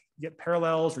could like get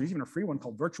Parallels or even a free one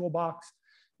called VirtualBox.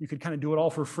 You could kind of do it all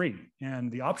for free. And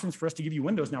the options for us to give you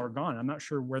Windows now are gone. I'm not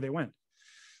sure where they went.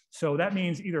 So that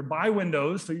means either buy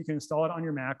Windows so you can install it on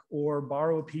your Mac, or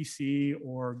borrow a PC,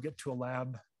 or get to a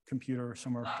lab computer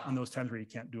somewhere on those times where you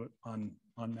can't do it on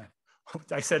Mac.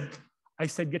 I said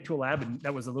get to a lab, and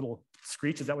that was a little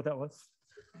screech. Is that what that was?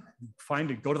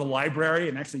 Go to the library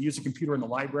and actually use a computer in the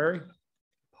library,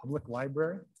 public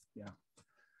library. Yeah.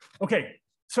 Okay,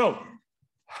 so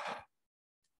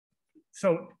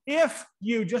if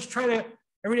you just try to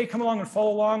every day come along and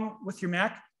follow along with your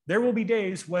Mac, there will be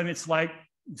days when it's like,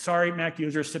 sorry, Mac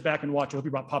users, sit back and watch. I hope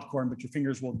you brought popcorn, but your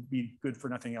fingers will be good for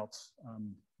nothing else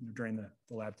during the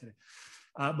lab today.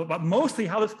 But mostly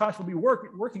how this class will be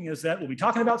working is that we'll be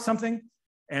talking about something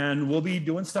and we'll be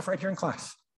doing stuff right here in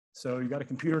class. So you got a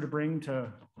computer to bring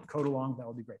to code along, that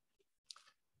would be great.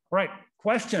 All right,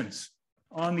 questions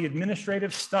on the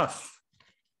administrative stuff?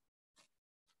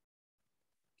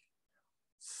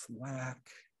 Slack,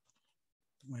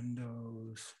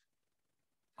 Windows.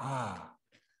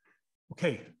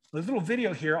 Okay, there's a little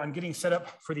video here on getting set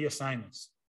up for the assignments.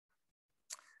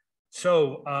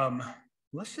 So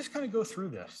let's just kind of go through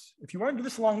this. If you want to do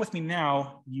this along with me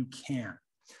now, you can.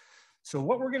 So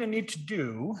what we're going to need to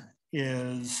do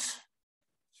is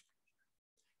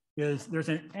there's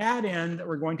an add-in that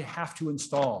we're going to have to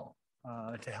install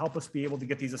to help us be able to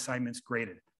get these assignments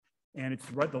graded. And it's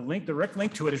right, the direct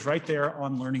link to it is right there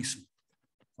on Learning Suite.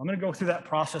 I'm going to go through that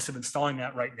process of installing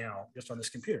that right now, just on this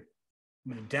computer.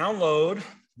 I'm going to download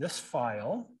this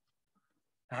file,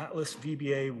 Atlas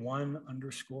VBA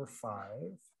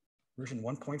 1_5, version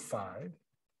 1.5.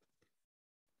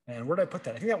 And where did I put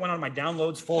that? I think that went on my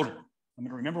downloads folder. I'm going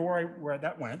to remember where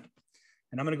that went.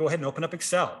 And I'm going to go ahead and open up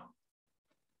Excel.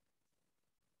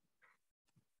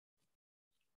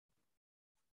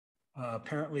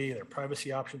 Apparently, their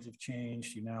privacy options have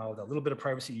changed. The little bit of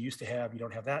privacy you used to have, you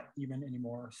don't have that even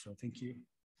anymore. So thank you.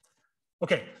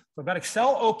 Okay, so I've got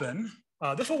Excel open.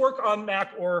 This will work on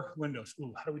Mac or Windows.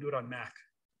 Ooh, how do we do it on Mac?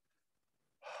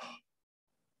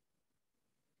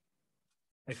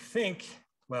 I think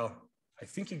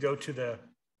you go to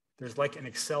there's like an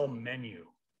Excel menu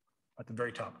at the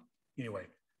very top. Anyway,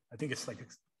 I think it's like,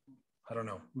 I don't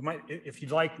know. We might, if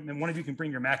you'd like, then one of you can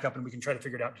bring your Mac up and we can try to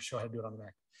figure it out to show how to do it on the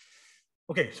Mac.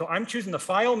 Okay, so I'm choosing the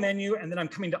file menu and then I'm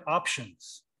coming to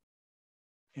options.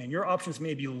 And your options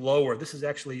may be lower. This is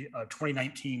actually a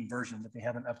 2019 version that they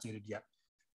haven't updated yet.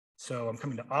 So I'm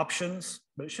coming to options,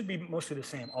 but it should be mostly the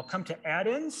same. I'll come to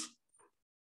add-ins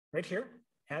right here,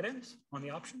 add-ins on the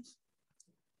options.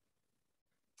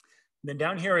 And then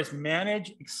down here is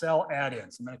manage Excel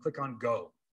add-ins. I'm going to click on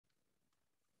go.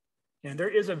 And there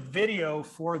is a video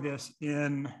for this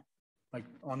on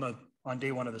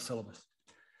day one of the syllabus.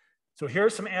 So here are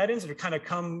some add-ins that are kind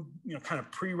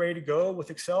of pre-ready to go with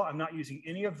Excel. I'm not using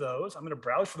any of those. I'm going to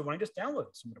browse for the one I just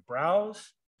downloaded. So I'm going to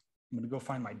browse. I'm going to go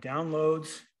find my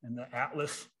downloads and the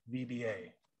Atlas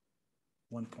VBA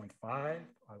 1.5. I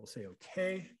will say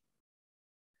OK.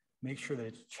 Make sure that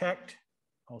it's checked.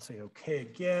 I'll say OK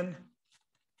again.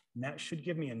 And that should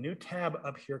give me a new tab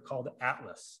up here called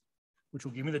Atlas, which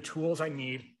will give me the tools I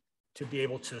need to be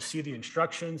able to see the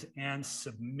instructions and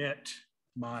submit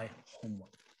my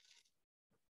homework.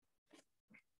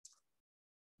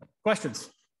 Questions?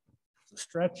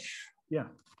 Stretch, yeah.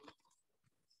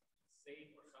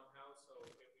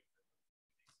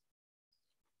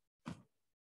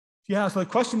 Yeah, so the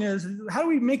question is, how do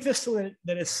we make this so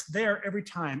that it's there every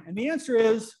time? And the answer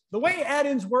is, the way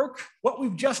add-ins work, what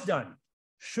we've just done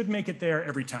should make it there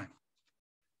every time.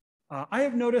 I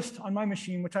have noticed on my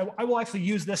machine, which I will actually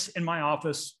use this in my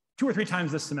office 2 or 3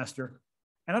 times this semester.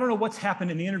 And I don't know what's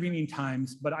happened in the intervening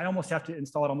times, but I almost have to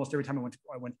install it almost every time I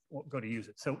go to use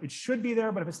it. So it should be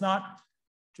there, but if it's not,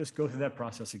 just go through that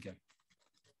process again.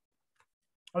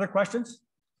 Other questions?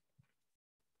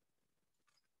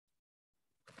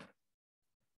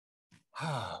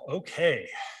 Okay.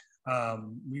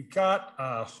 We've got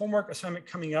a homework assignment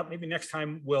coming up. Maybe next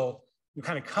time we'll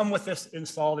kind of come with this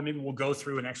installed, and maybe we'll go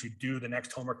through and actually do the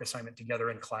next homework assignment together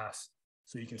in class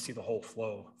so you can see the whole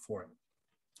flow for it.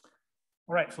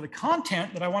 All right, so the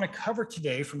content that I want to cover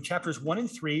today from chapters 1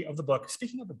 and 3 of the book,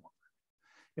 speaking of the book,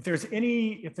 if there's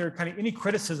kind of any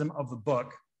criticism of the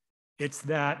book, it's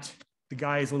that the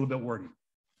guy is a little bit wordy.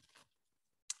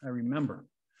 I remember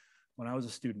when I was a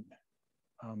student,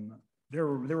 there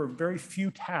were very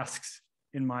few tasks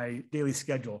in my daily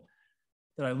schedule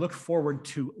that I looked forward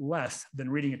to less than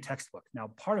reading a textbook.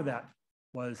 Now, part of that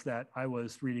was that I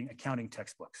was reading accounting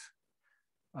textbooks.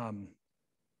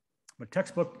 But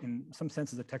textbook, in some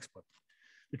sense, is a textbook.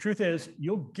 The truth is,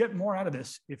 you'll get more out of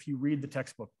this if you read the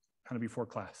textbook kind of before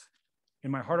class. In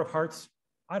my heart of hearts,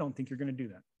 I don't think you're going to do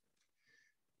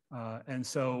that. And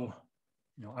so,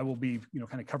 I will be,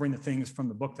 kind of covering the things from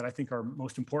the book that I think are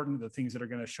most important, the things that are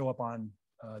going to show up on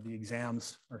the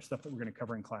exams or stuff that we're going to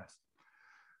cover in class.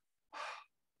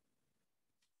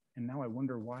 And now I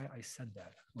wonder why I said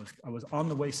that. I was on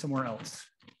the way somewhere else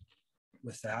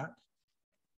with that.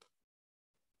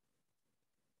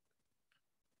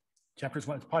 Chapters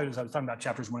 1, probably as I was talking about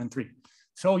chapters 1 and 3.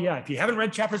 So yeah, if you haven't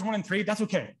read chapters 1 and 3, that's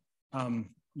okay.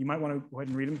 You might want to go ahead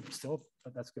and read them still,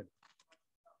 but that's good.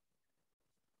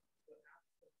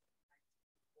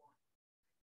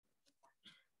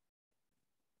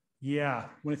 Yeah,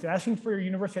 when it's asking for your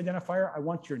university identifier, I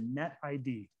want your net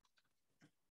ID.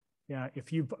 Yeah,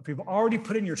 if you've already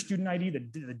put in your student ID,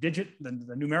 the digit, the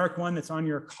numeric one that's on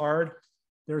your card,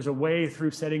 there's a way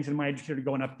through settings in My Educator to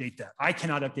go and update that. I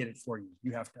cannot update it for you.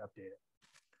 You have to update it.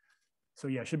 So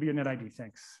yeah, it should be your net ID.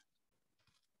 Thanks.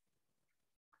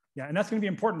 Yeah, and that's going to be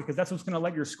important because that's what's going to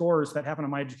let your scores that happen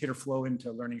on My Educator flow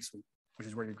into Learning Suite, which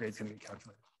is where your grade's going to get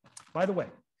calculated. By the way,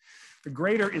 the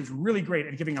grader is really great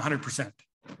at giving 100%.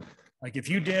 Like if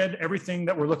you did everything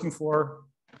that we're looking for,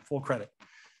 full credit.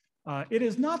 It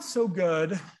is not so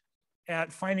good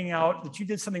at finding out that you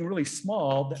did something really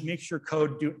small that makes your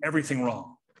code do everything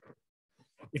wrong.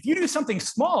 If you do something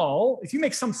small, if you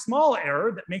make some small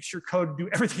error that makes your code do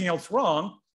everything else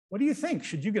wrong, what do you think?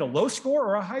 Should you get a low score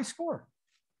or a high score?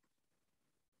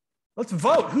 Let's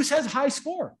vote. Who says high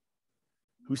score?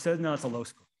 Who says no, it's a low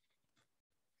score?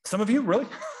 Some of you, really?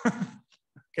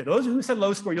 Okay, those who said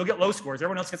low score, you'll get low scores.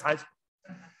 Everyone else gets high score.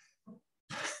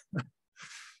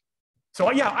 So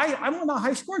yeah, I want a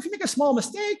high score. If you make a small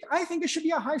mistake, I think it should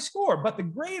be a high score. But the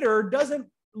grader doesn't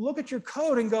look at your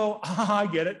code and go, I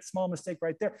get it, small mistake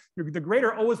right there. The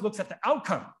grader always looks at the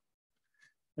outcome.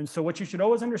 And so what you should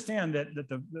always understand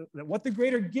that what the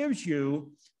grader gives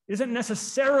you isn't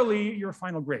necessarily your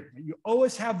final grade. You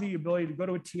always have the ability to go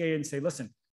to a TA and say, listen,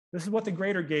 this is what the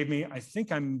grader gave me. I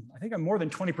think I'm more than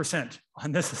 20%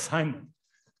 on this assignment.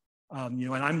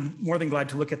 And I'm more than glad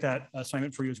to look at that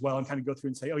assignment for you as well and kind of go through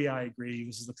and say, oh yeah, I agree.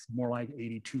 This looks more like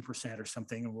 82% or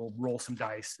something, and we'll roll some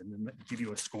dice and then give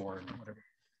you a score and whatever.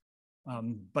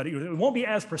 But it won't be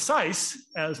as precise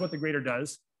as what the grader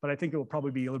does, but I think it will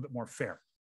probably be a little bit more fair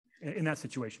in that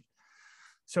situation.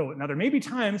 So now there may be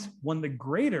times when the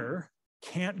grader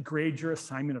can't grade your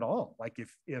assignment at all. Like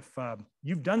if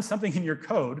you've done something in your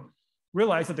code,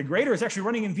 realize that the grader is actually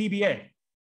running in VBA.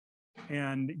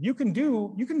 And you can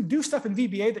do stuff in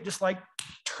VBA that just like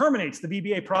terminates the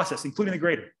VBA process, including the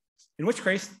grader. In which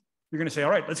case, you're going to say, all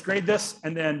right, let's grade this.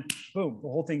 And then boom, the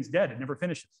whole thing's dead. It never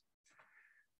finishes.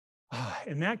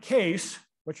 In that case,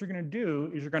 what you're going to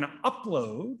do is you're going to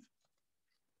upload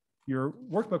your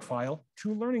workbook file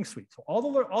to Learning Suite. So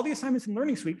all the assignments in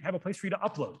Learning Suite have a place for you to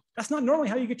upload. That's not normally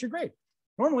how you get your grade.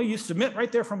 Normally you submit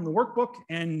right there from the workbook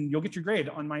and you'll get your grade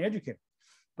on My Educator.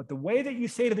 But the way that you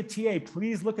say to the TA,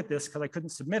 please look at this because I couldn't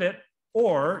submit it,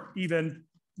 or even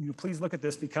please look at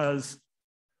this because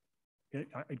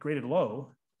it graded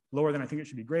lower than I think it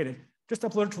should be graded, just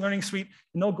upload it to Learning Suite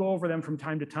and they'll go over them from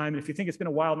time to time. And if you think it's been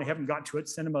a while and they haven't got to it,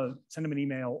 send them an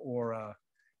email or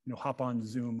hop on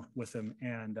Zoom with them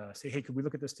and say, hey, could we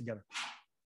look at this together?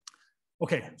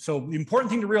 Okay, so the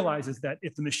important thing to realize is that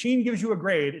if the machine gives you a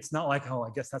grade, it's not like, oh, I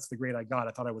guess that's the grade I got.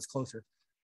 I thought I was closer.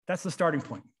 That's the starting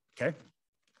point, okay?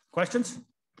 Questions?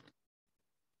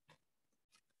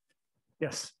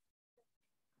 Yes.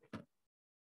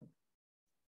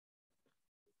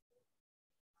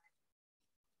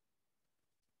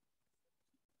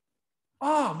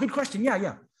 Oh, good question.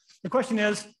 Yeah. the question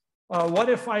is, what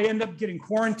if I end up getting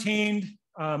quarantined?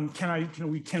 Can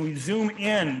we zoom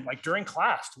in like during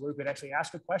class to where we could actually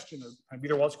ask a question or be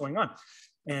there while it's going on?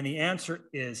 And the answer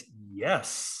is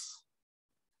yes.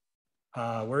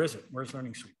 Where is it? Where's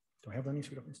Learning Suite? Do I have Learning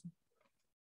Suite open?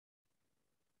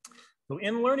 So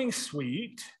in Learning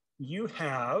Suite, you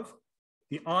have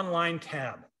the online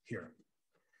tab here.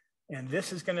 And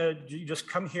this is you just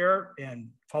come here and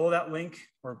follow that link,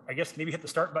 or I guess maybe hit the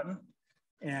start button,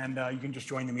 and you can just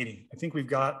join the meeting. I think do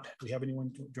we have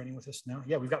anyone joining with us now?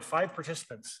 Yeah, we've got 5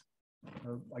 participants.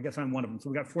 I guess I'm one of them. So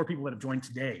we've got 4 people that have joined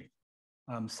today.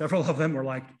 Several of them were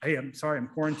like, hey, I'm sorry, I'm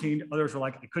quarantined. Others were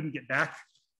like, I couldn't get back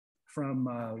from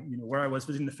where I was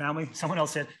visiting the family. Someone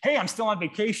else said, hey, I'm still on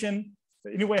vacation.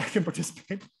 Any way I can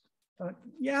participate?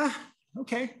 Yeah,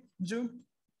 okay, Zoom,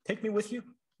 take me with you.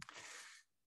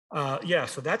 Yeah,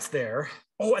 so that's there.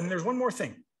 Oh, and there's one more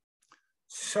thing.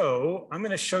 So I'm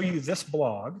going to show you this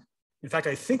blog. In fact,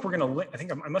 I think we're going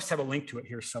to, I must have a link to it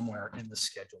here somewhere in the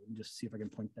schedule. Let me just see if I can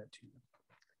point that to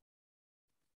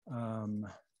you.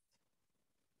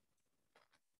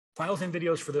 Files and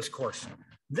videos for this course.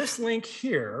 This link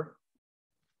here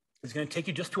is going to take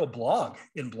you just to a blog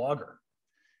in Blogger.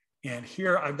 And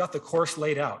here I've got the course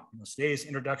laid out. Today's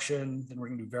introduction, then we're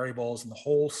going to do variables, and the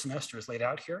whole semester is laid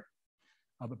out here.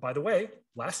 But by the way,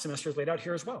 last semester is laid out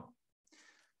here as well.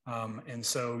 And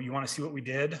so you want to see what we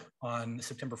did on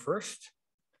September 1st.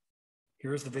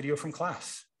 Here's the video from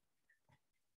class.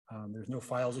 There's no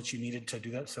files that you needed to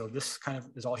do that. So this kind of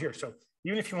is all here. So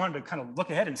even if you wanted to kind of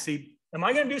look ahead and see, am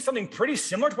I going to do something pretty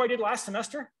similar to what I did last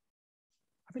semester?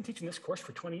 I've been teaching this course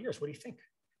for 20 years. What do you think?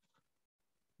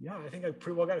 Yeah, I think I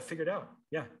pretty well got it figured out.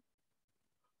 Yeah.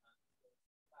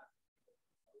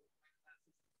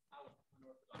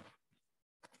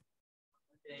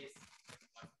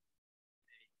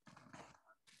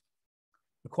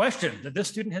 The question that this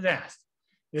student has asked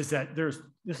is that this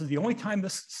is the only time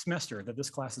this semester that this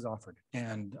class is offered.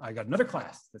 And I got another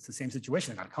class that's the same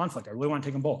situation. I got a conflict. I really want to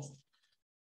take them both.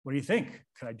 What do you think?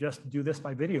 Could I just do this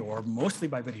by video, or mostly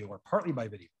by video, or partly by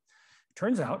video? It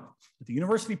turns out that the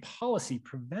university policy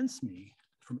prevents me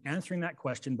from answering that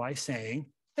question by saying,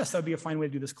 yes, that would be a fine way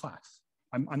to do this class.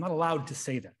 I'm not allowed to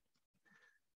say that.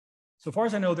 So far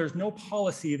as I know, there's no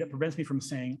policy that prevents me from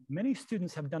saying many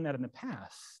students have done that in the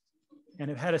past and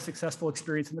have had a successful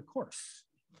experience in the course.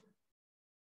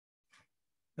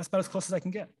 That's about as close as I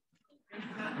can get.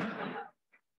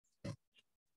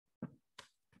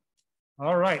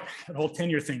 All right, that whole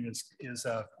tenure thing is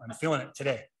I'm feeling it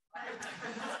today.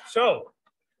 So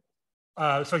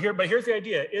here's the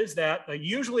idea, is that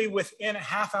usually within a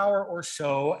half hour or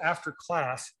so after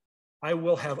class, I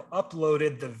will have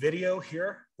uploaded the video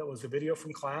here. That was the video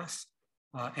from class,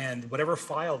 and whatever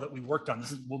file that we worked on.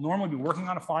 We'll normally be working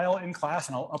on a file in class,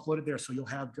 and I'll upload it there, so you'll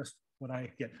have just what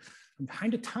I get. From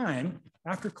time to time,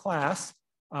 after class,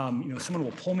 someone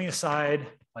will pull me aside,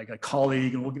 like a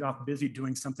colleague, and we'll get off busy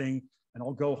doing something, and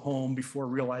I'll go home before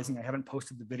realizing I haven't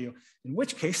posted the video, in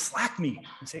which case Slack me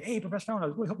and say, hey, Professor Allen, I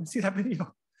was really hoping to see that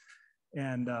video.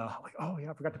 And like, oh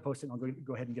yeah, I forgot to post it, and I'll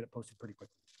go ahead and get it posted pretty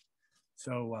quickly.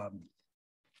 So,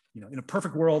 in a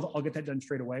perfect world, I'll get that done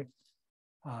straight away.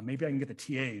 Maybe I can get the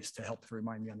TAs to help to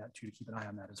remind me on that too, to keep an eye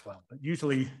on that as well. But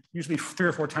usually 3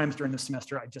 or 4 times during the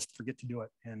semester, I just forget to do it.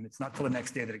 And it's not till the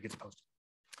next day that it gets posted.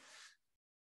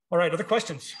 All right, other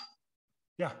questions?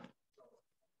 Yeah.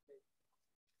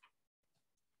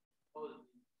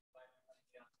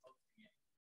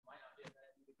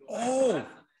 Oh,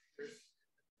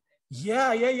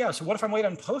 yeah. So what if I'm late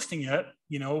on posting it?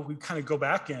 We kind of go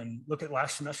back and look at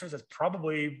last semester. That's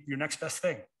probably your next best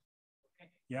thing.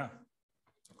 Yeah.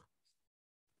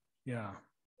 Yeah.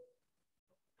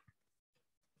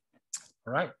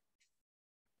 All right.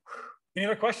 Any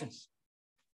other questions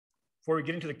before we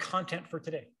get into the content for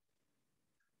today?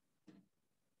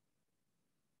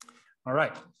 All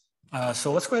right.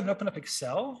 So let's go ahead and open up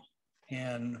Excel.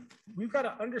 And we've got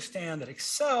to understand that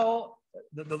Excel,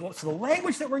 so the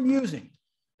language that we're using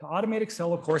to automate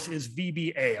Excel, of course, is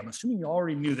VBA. I'm assuming you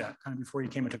already knew that kind of before you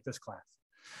came and took this class.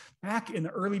 Back in the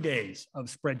early days of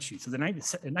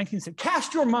spreadsheets, so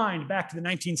cast your mind back to the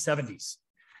 1970s.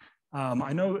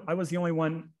 I know I was the only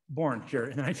one born here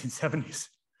in the 1970s,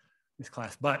 this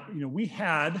class, but we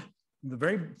had the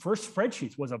very first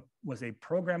spreadsheets was a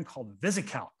program called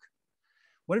VisiCalc.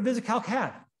 What did VisiCalc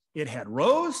have? It had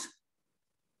rows.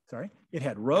 It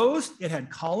had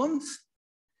columns.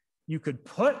 You could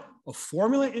put a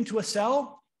formula into a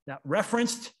cell that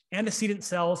referenced antecedent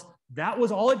cells. That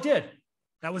was all it did.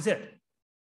 That was it.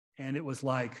 And it was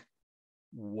like,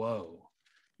 whoa,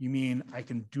 you mean I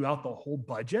can do out the whole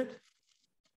budget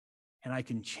and I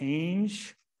can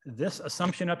change this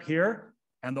assumption up here,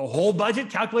 and the whole budget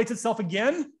calculates itself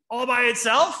again, all by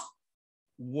itself.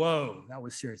 Whoa, that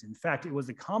was serious. In fact, it was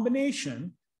a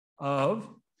combination of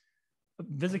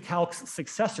VisiCalc's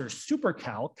successor,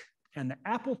 SuperCalc, and the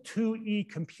Apple IIe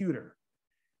computer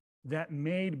that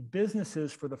made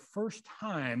businesses for the first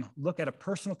time look at a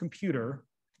personal computer,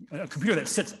 a computer that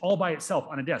sits all by itself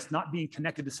on a desk, not being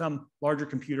connected to some larger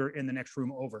computer in the next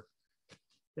room over.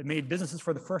 That made businesses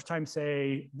for the first time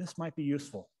say, this might be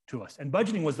useful to us. And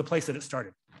budgeting was the place that it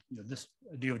started. You know, this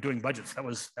idea of doing budgets, that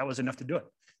was enough to do it.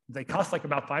 They cost like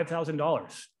about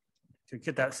 $5,000 to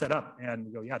get that set up, and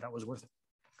we go, yeah, that was worth it.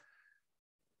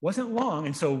 Wasn't long,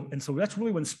 and so that's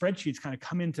really when spreadsheets kind of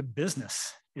come into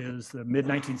business, is the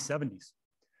mid-1970s.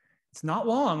 It's not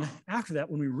long after that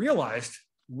when we realized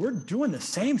we're doing the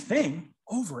same thing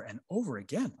over and over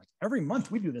again. Like every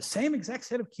month we do the same exact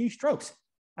set of keystrokes.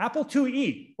 Apple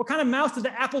IIe. What kind of mouse does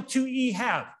the Apple IIe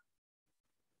have?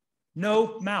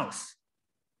 No mouse.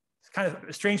 It's kind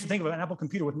of strange to think of an Apple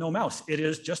computer with no mouse. It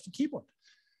is just a keyboard.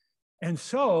 And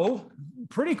so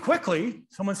pretty quickly,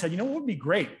 someone said, you know, what would be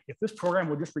great if this program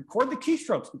would just record the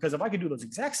keystrokes, because if I could do those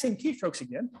exact same keystrokes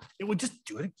again, it would just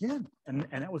do it again. And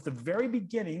that was the very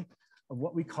beginning of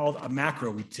what we called a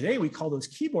macro. Today we call those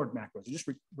keyboard macros, just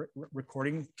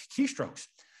recording keystrokes.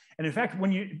 And in fact,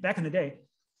 back in the day,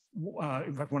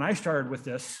 in fact, when I started with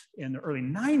this in the early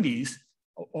 90s,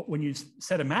 when you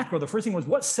set a macro, the first thing was,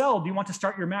 what cell do you want to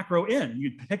start your macro in?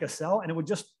 You'd pick a cell and it would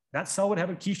just, that cell would have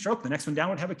a keystroke. The next one down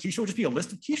would have a keystroke. It would just be a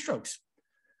list of keystrokes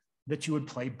that you would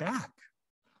play back.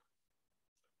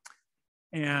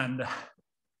 And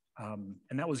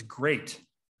that was great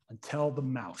until the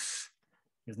mouse.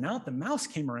 Because now that the mouse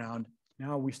came around,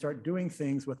 now we start doing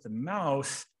things with the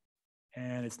mouse,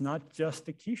 and it's not just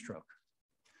a keystroke.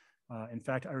 In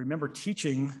fact, I remember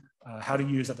teaching how to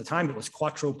use, at the time it was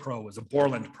Quattro Pro, it was a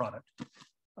Borland product.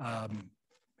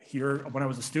 Here, when I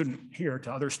was a student here,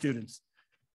 to other students,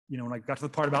 you know, when I got to the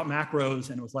part about macros,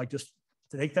 and it was like, just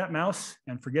take that mouse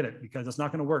and forget it, because it's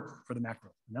not going to work for the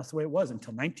macro. And that's the way it was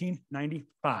until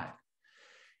 1995.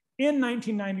 In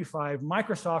 1995,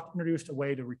 Microsoft introduced a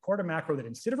way to record a macro that,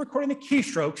 instead of recording the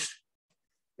keystrokes,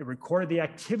 it recorded the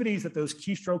activities that those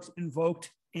keystrokes invoked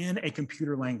in a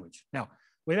computer language. Now,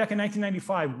 way back in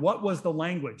 1995, what was the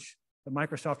language that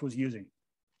Microsoft was using?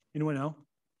 Anyone know?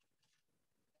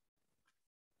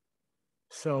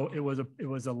 So it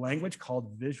was a language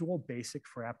called Visual Basic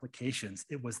for Applications.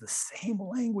 It was the same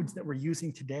language that we're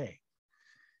using today.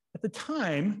 At the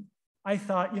time, I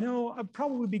thought, you know, I'd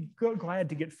probably be glad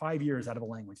to get 5 years out of a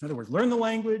language. In other words, learn the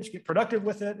language, get productive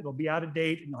with it, it'll be out of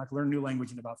date, and you'll have to learn a new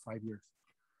language in about 5 years.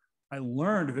 I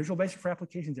learned Visual Basic for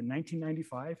Applications in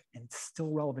 1995, and it's still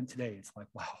relevant today. It's like,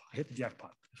 wow, I hit the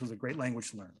jackpot. This was a great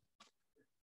language to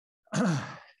learn.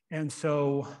 And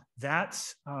so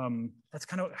that's kind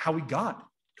of how we got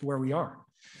to where we are.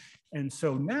 And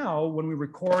so now when we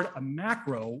record a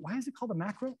macro, why is it called a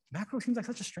macro? Macro seems like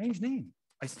such a strange name.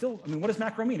 I mean, what does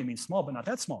macro mean? It means small, but not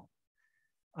that small.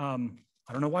 I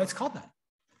don't know why it's called that.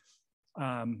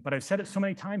 But I've said it so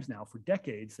many times now for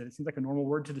decades that it seems like a normal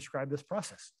word to describe this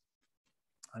process.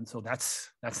 And so that's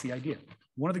the idea.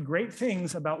 One of the great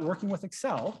things about working with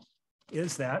Excel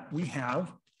is that we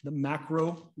have the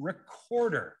macro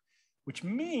recorder, which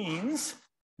means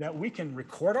that we can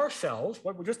record ourselves,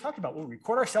 what we just talked about. We'll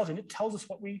record ourselves and it tells us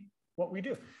what we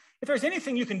do. If there's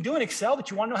anything you can do in Excel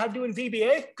that you want to know how to do in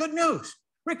VBA, good news.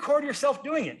 Record yourself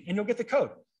doing it and you'll get the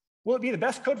code. Will it be the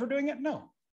best code for doing it?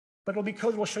 No. But it'll be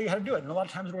code that will show you how to do it. And a lot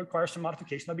of times it'll require some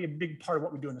modification. That'll be a big part of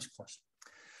what we do in this course.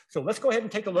 So let's go ahead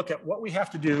and take a look at what we have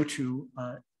to do to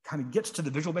kind of get to the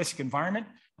Visual Basic environment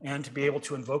and to be able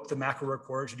to invoke the macro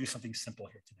recorder to do something simple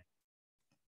here today.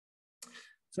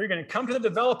 So you're going to come to the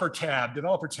Developer tab.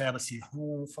 Let's see,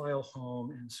 Home, File,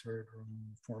 Home, Insert,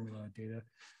 Formula, Data.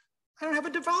 I don't have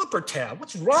a Developer tab.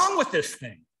 What's wrong with this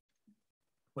thing?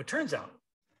 Well, it turns out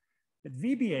that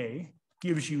VBA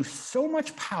gives you so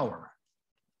much power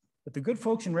that the good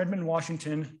folks in Redmond,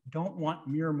 Washington don't want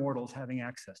mere mortals having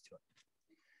access to it.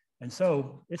 And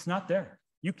so it's not there.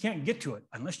 You can't get to it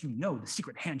unless you know the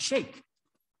secret handshake.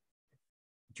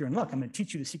 But you're in luck. I'm going to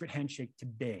teach you the secret handshake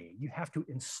today. You have to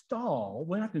install,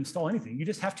 well, you don't have to install anything. You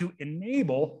just have to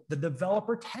enable the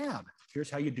Developer tab.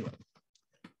 Here's how you do it.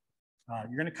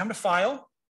 You're going to come to File.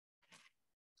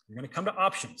 You're going to come to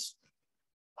Options.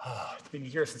 Oh, it's been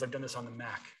years since I've done this on the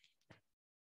Mac.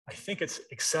 I think it's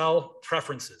Excel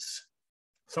Preferences.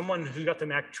 Someone who got the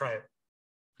Mac, try it.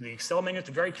 The Excel menu at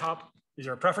the very top. Is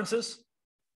there Preferences?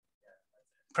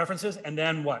 Preferences, and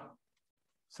then what?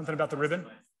 Something about the ribbon?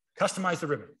 Customize the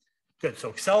ribbon. Good, so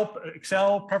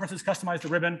Excel Preferences, customize the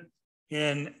ribbon.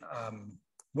 In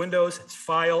Windows, it's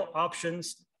File,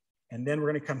 Options, and then we're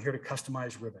going to come here to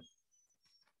Customize Ribbon.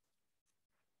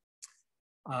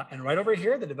 And right over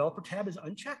here, the Developer tab is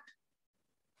unchecked.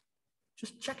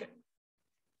 Just check it.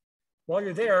 While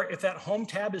you're there, if that Home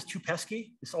tab is too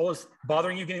pesky, it's always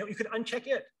bothering you, you could uncheck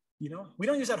it. You know, we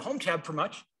don't use that Home tab for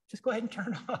much. Just go ahead and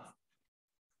turn it off.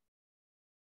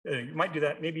 You might do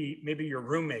that. Maybe your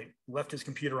roommate left his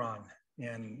computer on,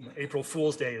 and April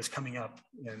Fool's Day is coming up,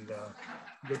 and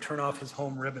go turn off his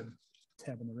Home ribbon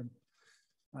tab in the ribbon.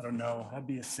 I don't know. That'd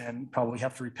be a sin. Probably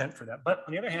have to repent for that. But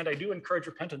on the other hand, I do encourage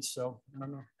repentance. So I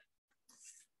don't know.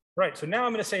 Right. So now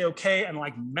I'm going to say OK, and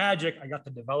like magic, I got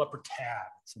the Developer tab.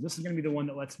 So this is going to be the one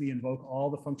that lets me invoke all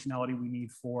the functionality we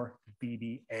need for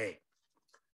VBA.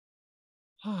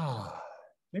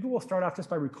 Maybe we'll start off just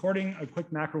by recording a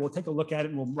quick macro. We'll take a look at it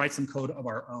and we'll write some code of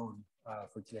our own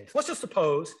for today. So let's just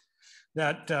suppose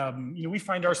that we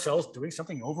find ourselves doing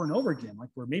something over and over again. Like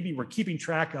maybe we're keeping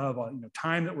track of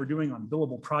time that we're doing on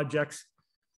billable projects.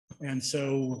 And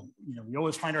so we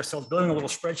always find ourselves building a little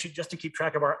spreadsheet just to keep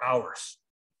track of our hours.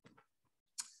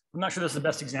 I'm not sure this is the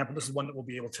best example. This is one that we'll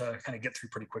be able to kind of get through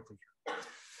pretty quickly here.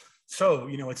 So,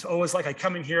 it's always like I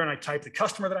come in here and I type the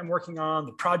customer that I'm working on,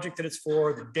 the project that it's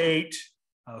for, the date,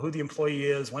 who the employee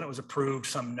is, when it was approved,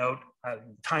 some note,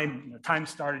 time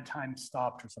started, time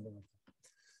stopped, or something like that.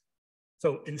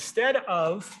 So instead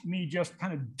of me just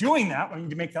kind of doing that, when I need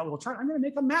to make that little chart, I'm going to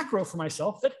make a macro for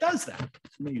myself that does that.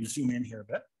 Let me zoom in here a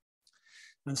bit.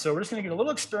 And so we're just going to get a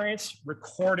little experience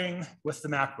recording with the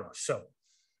macro. So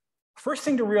first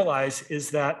thing to realize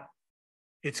is that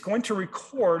it's going to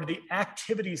record the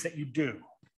activities that you do.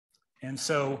 And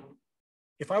so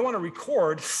if I want to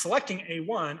record selecting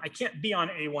A1, I can't be on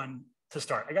A1 to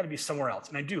start. I got to be somewhere else.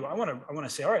 And I do. I want to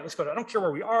say, all right, let's go to, I don't care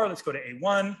where we are. Let's go to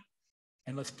A1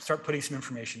 and let's start putting some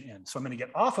information in. So I'm going to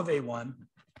get off of A1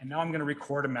 and now I'm going to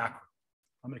record a macro.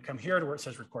 I'm going to come here to where it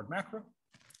says record macro.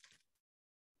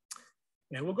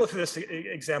 And we'll go through this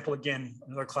example again,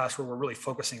 another class where we're really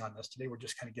focusing on this. Today, we're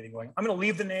just kind of getting going. I'm going to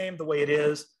leave the name the way it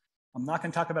is. I'm not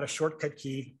going to talk about a shortcut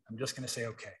key. I'm just going to say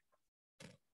OK.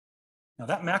 Now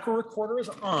that macro recorder is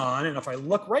on. And if I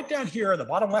look right down here in the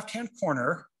bottom left-hand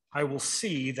corner, I will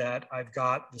see that I've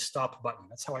got the stop button.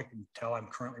 That's how I can tell I'm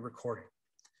currently recording.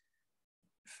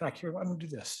 In fact, here, I'm going to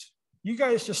do this. You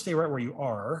guys just stay right where you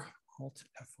are. Alt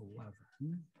F11.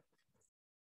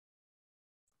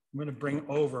 I'm going to bring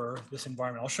over this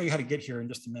environment. I'll show you how to get here in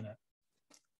just a minute.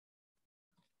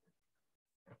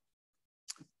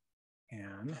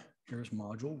 And here's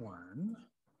module 1.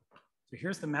 So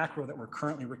here's the macro that we're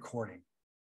currently recording.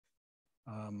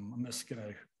 I'm just going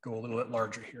to go a little bit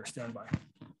larger here. Stand by.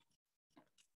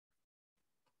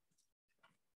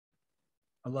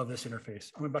 I love this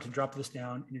interface. I'm about to drop this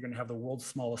down, and you're going to have the world's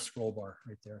smallest scroll bar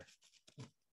right there.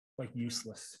 Like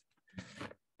useless.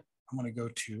 I'm going to go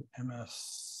to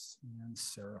MS and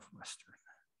Serif Western.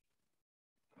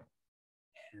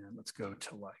 And let's go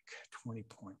to like 20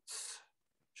 points.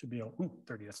 Should be able,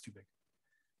 30, that's too big.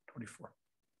 24. All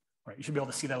right, you should be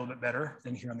able to see that a little bit better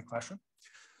than here in the classroom.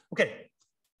 Okay,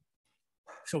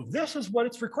 so this is what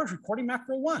it's recording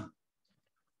macro 1.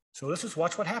 So this is,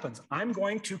 watch what happens. I'm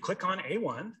going to click on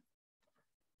A1,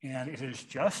 and it has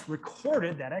just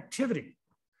recorded that activity.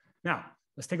 Now,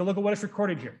 let's take a look at what it's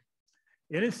recorded here.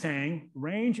 It is saying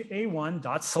range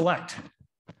A1.select.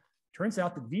 Turns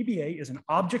out that VBA is an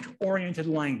object-oriented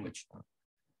language.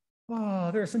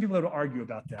 Oh, there are some people that will argue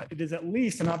about that. It is at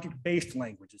least an object-based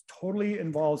language. It totally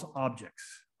involves objects.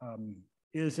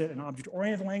 Is it an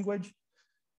object-oriented language?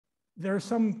 There are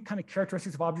some kind of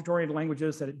characteristics of object-oriented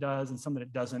languages that it does and some that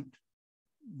it doesn't.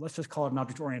 Let's just call it an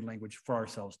object-oriented language for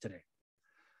ourselves today.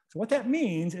 So what that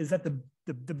means is that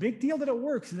the big deal that it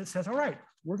works is it says, all right,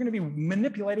 we're going to be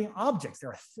manipulating objects.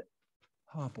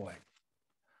 Oh boy,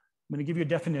 I'm going to give you a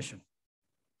definition.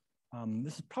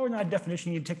 This is probably not a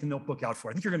definition you need to take the notebook out for.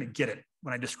 I think you're going to get it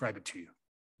when I describe it to you.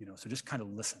 So just kind of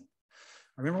listen.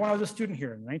 I remember when I was a student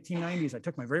here in the 1990s, I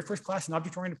took my very first class in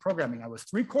object-oriented programming. I was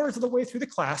 3/4 of the way through the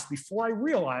class before I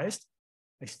realized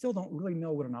I still don't really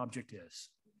know what an object is.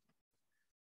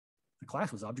 The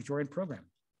class was object-oriented programming.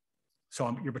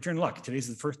 But you're in luck. Today's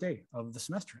the first day of the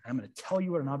semester. I'm going to tell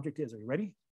you what an object is. Are you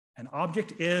ready? An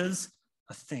object is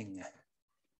a thing.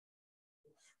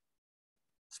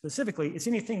 Specifically, it's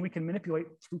anything we can manipulate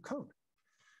through code.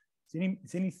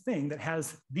 It's anything that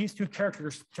has these two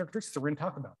characteristics that we're going to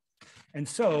talk about. And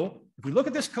so if we look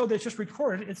at this code that's just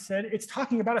recorded, it said it's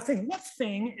talking about a thing. What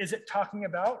thing is it talking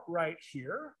about right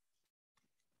here?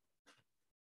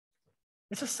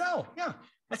 It's a cell. Yeah,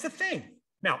 that's a thing.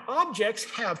 Now, objects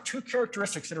have two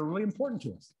characteristics that are really important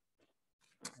to us.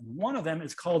 And one of them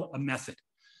is called a method.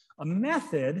 A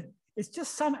method It's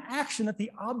just some action that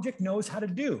the object knows how to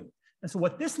do. And so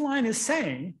what this line is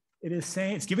saying,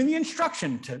 it's giving the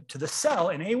instruction to the cell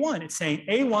in A1. It's saying,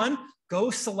 A1, go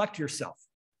select yourself.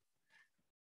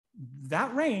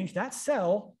 That range, that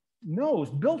cell knows,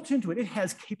 built into it, it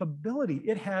has capability.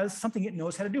 It has something it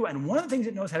knows how to do. And one of the things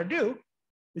it knows how to do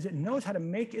is it knows how to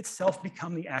make itself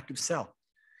become the active cell.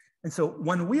 And so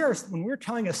when we're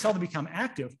telling a cell to become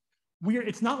active,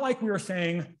 it's not like we are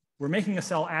saying we're making a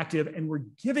cell active and we're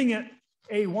giving it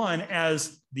A1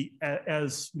 as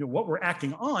what we're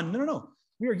acting on. No.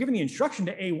 We are giving the instruction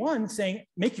to A1 saying,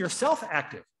 make yourself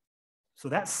active. So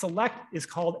that select is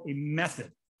called a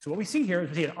method. So what we see here is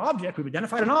we see an object. We've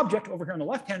identified an object over here on the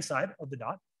left-hand side of the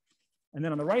dot. And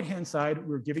then on the right-hand side,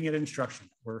 we're giving it instruction.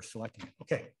 We're selecting it.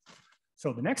 Okay.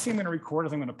 So the next thing I'm going to record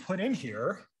is I'm going to put in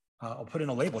here, I'll put in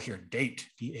a label here, date,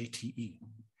 D-A-T-E.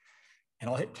 And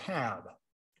I'll hit tab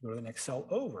to go to the next cell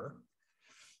over.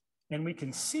 And we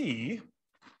can see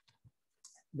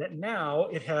that now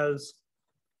it has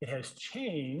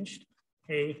changed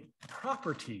a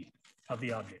property of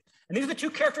the object. And these are the two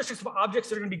characteristics of objects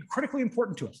that are going to be critically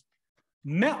important to us.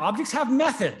 Objects have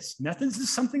methods. Methods is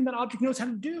something that object knows how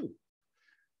to do.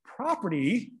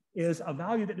 Property is a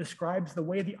value that describes the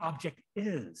way the object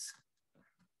is.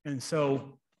 And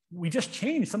so we just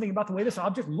changed something about the way this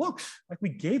object looks, like we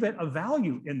gave it a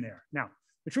value in there. Now,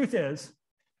 the truth is,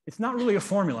 it's not really a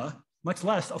formula, much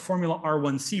less a formula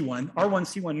R1C1.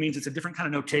 R1C1 means it's a different kind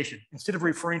of notation. Instead of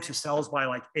referring to cells by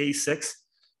like A6,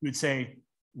 you would say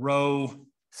row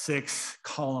 6,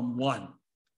 column 1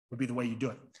 would be the way you do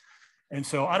it. And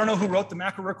so I don't know who wrote the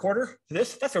macro recorder for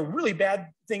this. That's a really bad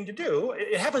thing to do.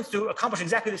 It happens to accomplish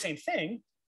exactly the same thing.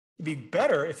 It'd be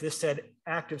better if this said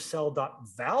active cell dot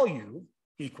value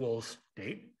equals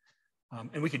date.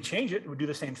 And we could change it. It would do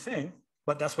the same thing,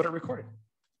 but that's what it recorded.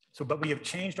 So, but we have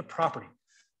changed a property.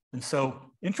 And so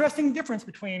interesting difference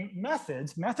between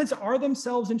methods. Methods are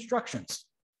themselves instructions.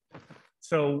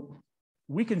 So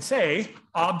we can say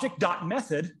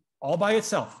object.method all by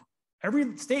itself.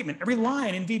 Every statement, every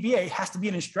line in VBA has to be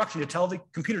an instruction to tell the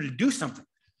computer to do something.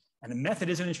 And a method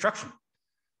is an instruction.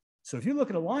 So if you look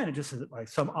at a line, it just says like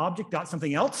some object dot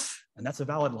something else, and that's a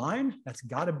valid line, that's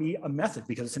got to be a method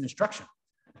because it's an instruction.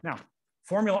 Now,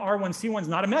 formula R1C1 is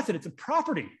not a method, it's a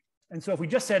property. And so if we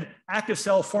just said active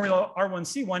cell formula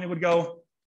R1C1, it would go,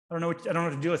 I don't know what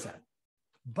to do with that.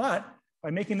 But by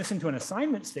making this into an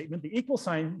assignment statement, the equal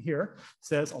sign here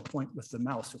says, I'll point with the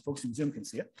mouse so folks in Zoom can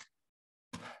see it.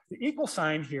 The equal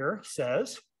sign here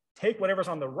says, take whatever's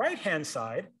on the right-hand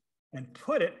side and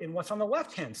put it in what's on the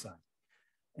left-hand side.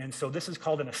 And so this is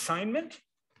called an assignment.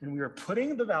 And we are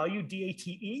putting the value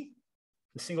DATE.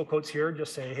 The single quotes here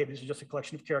just say, hey, this is just a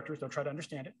collection of characters. Don't try to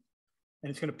understand it. And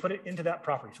it's going to put it into that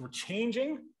property. So we're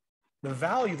changing the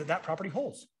value that that property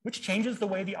holds, which changes the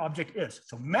way the object is.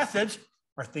 So methods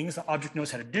are things the object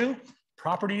knows how to do.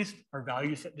 Properties are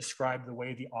values that describe the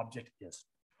way the object is.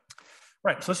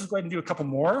 All right, so let's just go ahead and do a couple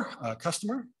more.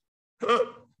 Customer.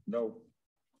 No.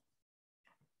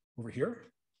 Over here.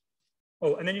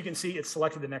 Oh, and then you can see it's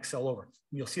selected the next cell over.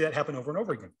 You'll see that happen over and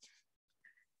over again.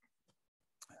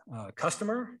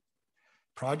 Customer,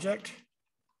 project,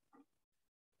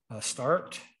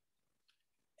 start,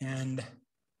 and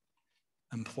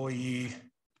employee,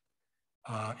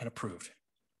 and approved.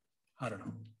 I don't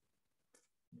know.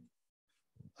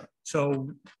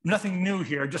 So nothing new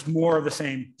here, just more of the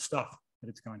same stuff that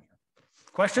it's gone here.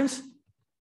 Questions?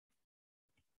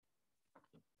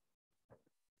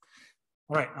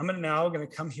 All right, I'm now going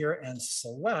to come here and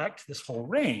select this whole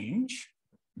range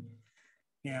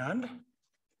and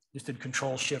just did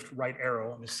Control Shift right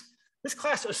arrow. And this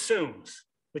class assumes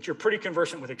that you're pretty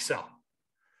conversant with Excel.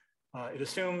 It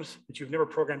assumes that you've never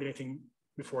programmed anything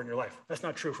before in your life. That's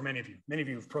not true for many of you. Many of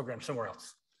you have programmed somewhere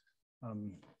else.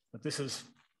 But this is,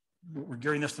 we're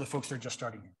gearing this to the folks that are just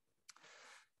starting here.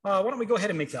 Why don't we go ahead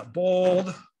and make that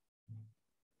bold?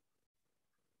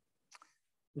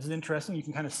 This is interesting. You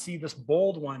can kind of see this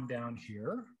bold one down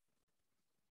here.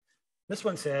 This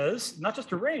one says, not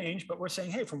just a range, but we're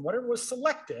saying, hey, from whatever was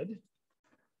selected,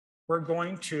 we're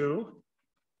going to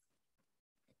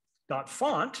dot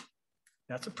font.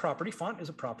 That's a property. Font is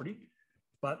a property.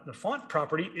 But the font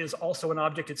property is also an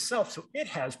object itself. So it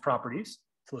has properties.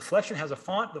 So the selection has a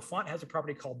font. The font has a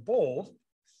property called bold.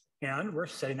 And we're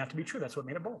setting that to be true. That's what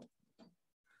made it bold.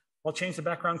 I'll change the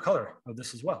background color of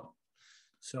this as well.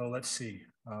 So let's see.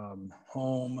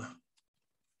 Home,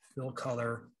 fill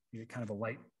color, you get kind of a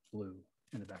light blue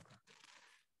in the background.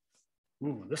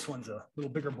 Ooh, this one's a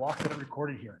little bigger block than I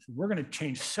recorded here. So we're going to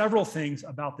change several things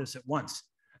about this at once.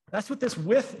 That's what this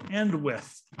with and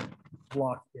with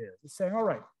block is. It's saying, all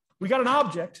right, we got an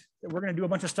object that we're going to do a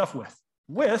bunch of stuff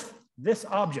with this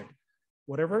object.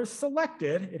 Whatever is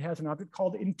selected, it has an object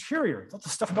called interior. It's all the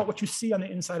stuff about what you see on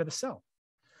the inside of the cell.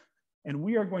 And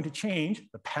we are going to change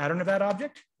the pattern of that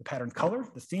object, the pattern color,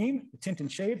 the theme, the tint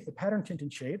and shade, the pattern, tint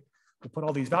and shade. We'll put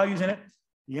all these values in it.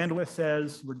 The end with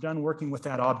says we're done working with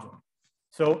that object.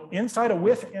 So inside a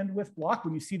with end with block,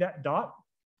 when you see that dot,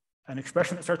 an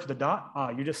expression that starts with a dot,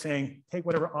 you're just saying take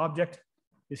whatever object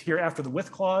is here after the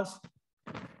with clause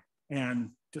and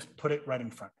just put it right in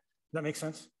front. Does that make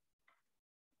sense?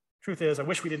 Truth is, I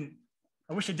wish it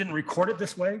didn't record it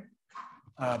this way,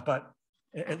 but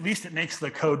at least it makes the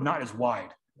code not as wide.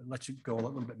 It lets you go a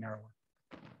little bit narrower.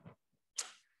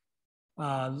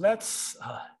 Let's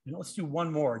do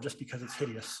one more just because it's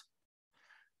hideous.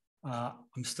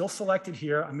 I'm still selected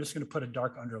here. I'm just going to put a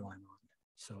dark underline on.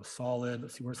 So solid,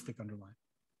 let's see, where's thick underline?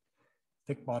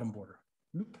 Thick bottom border.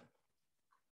 Oop.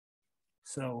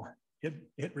 So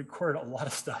it recorded a lot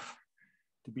of stuff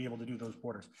to be able to do those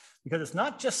borders. Because it's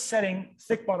not just setting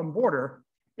thick bottom border,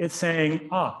 it's saying,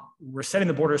 we're setting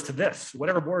the borders to this.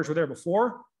 Whatever borders were there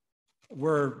before,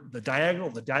 were the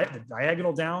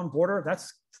diagonal down border,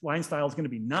 that's line style is going to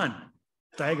be none.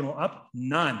 Diagonal up,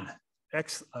 none.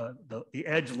 The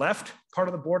edge left part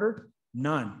of the border,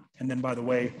 none. And then, by the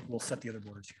way, we'll set the other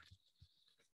borders here.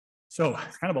 So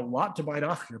it's kind of a lot to bite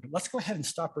off here, but let's go ahead and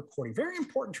stop recording. Very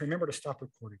important to remember to stop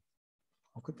recording.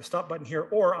 I'll click the stop button here,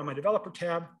 or on my developer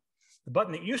tab, the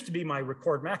button that used to be my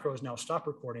record macro is now stop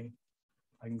recording.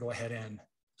 I can go ahead and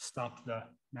stop the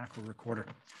macro recorder.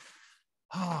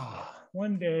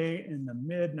 One day in the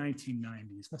mid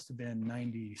 1990s, must have been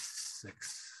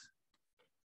 96.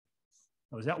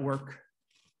 I was at work.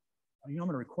 I'm going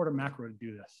to record a macro to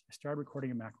do this. I started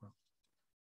recording a macro.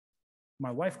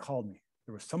 My wife called me.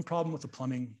 There was some problem with the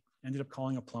plumbing, ended up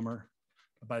calling a plumber.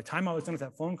 But by the time I was done with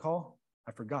that phone call,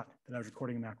 I forgot that I was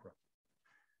recording a macro.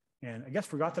 And I guess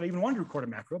forgot that I even wanted to record a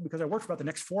macro because I worked for about the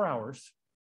next 4 hours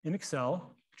in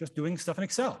Excel, just doing stuff in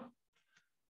Excel.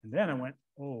 And then I went,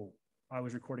 I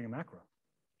was recording a macro.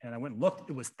 And I went and looked,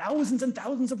 it was thousands and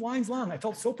thousands of lines long. I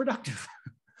felt so productive.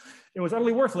 It was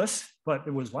utterly worthless, but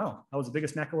it was, wow, that was the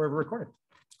biggest macro I ever recorded.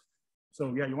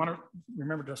 So yeah, you want to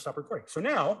remember to stop recording. So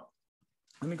now,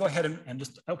 let me go ahead and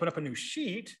just open up a new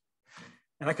sheet.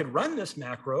 And I could run this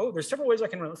macro. There's several ways I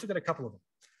can run. Let's look at a couple of them.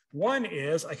 One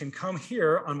is I can come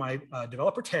here on my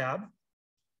developer tab.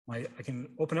 I can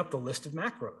open up the list of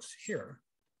macros here.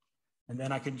 And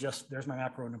then I can there's my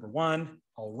macro number 1.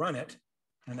 I'll run it.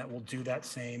 And that will do that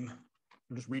same,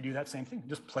 we'll just redo that same thing.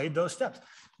 Just played those steps.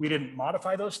 We didn't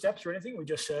modify those steps or anything. We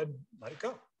just said, let it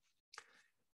go.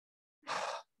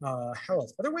 How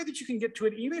else? Other way that you can get to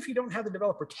it, even if you don't have the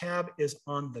developer tab, is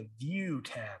on the view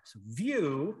tab. So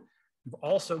view, you've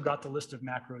also got the list of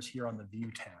macros here on the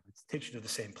view tab. It takes you to the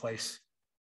same place.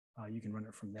 You can run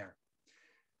it from there.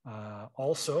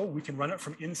 Also, we can run it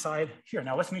from inside here.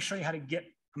 Now, let me show you how to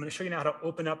I'm going to show you now how to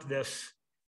open up the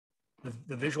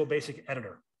Visual Basic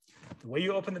Editor. The way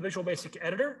you open the Visual Basic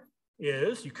Editor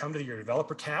is you come to your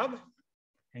developer tab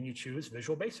and you choose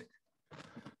Visual Basic.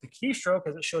 The keystroke,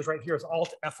 as it shows right here, is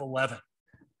Alt F11.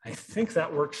 I think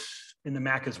that works in the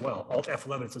Mac as well. Alt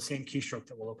F11, it's the same keystroke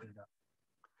that will open it up.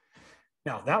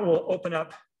 Now that will open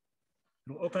up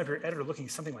your editor looking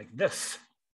something like this.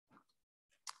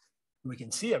 We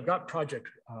can see I've got a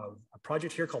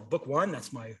project here called Book 1.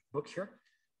 That's my book here.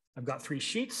 I've got 3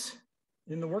 sheets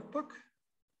in the workbook.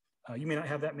 You may not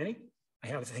have that many. I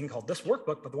have a thing called this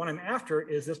workbook, but the one I'm after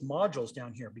is this modules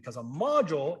down here, because a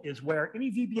module is where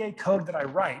any VBA code that I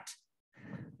write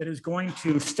that is going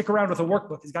to stick around with a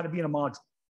workbook has got to be in a module.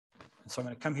 And so I'm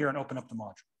going to come here and open up the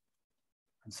module.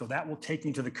 And so that will take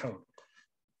me to the code.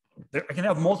 I can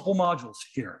have multiple modules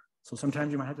here. So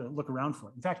sometimes you might have to look around for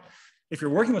it. In fact, if you're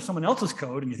working with someone else's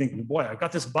code and you think, boy, I've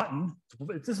got this button.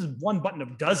 This is one button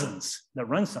of dozens that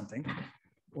runs something,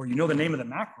 or you know the name of the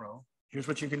macro, here's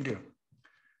what you can do.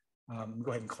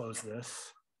 Go ahead and close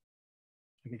this.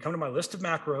 I can come to my list of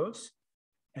macros,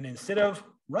 and instead of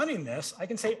running this, I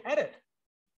can say edit.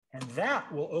 And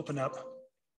that will open up, let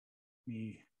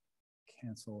me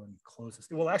cancel and close this.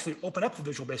 It will actually open up the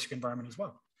Visual Basic environment as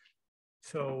well.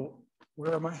 So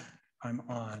where am I? I'm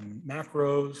on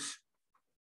macros,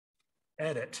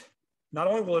 edit. Not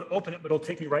only will it open it, but it'll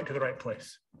take me right to the right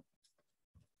place.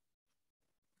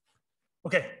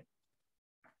 Okay.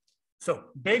 So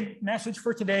big message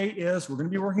for today is we're going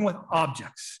to be working with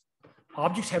objects.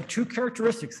 Objects have 2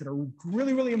 characteristics that are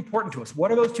really, really important to us.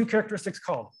 What are those 2 characteristics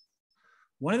called?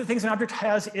 One of the things an object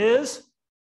has is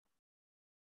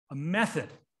a method.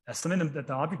 That's something that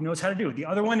the object knows how to do. The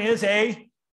other one is a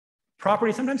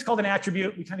property, sometimes called an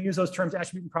attribute. We kind of use those terms,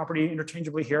 attribute and property,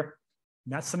 interchangeably here.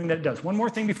 And that's something that it does. One more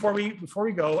thing before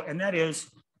we go, and that is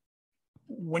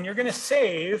when you're going to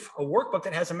save a workbook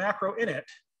that has a macro in it,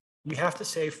 we have to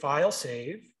say file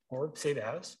save or save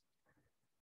as.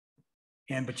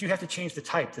 But you have to change the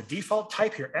type. The default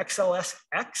type here,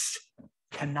 XLSX,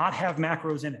 cannot have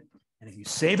macros in it. And if you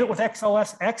save it with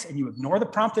XLSX and you ignore the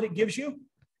prompt that it gives you,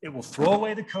 it will throw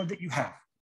away the code that you have.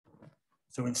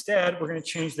 So instead, we're going to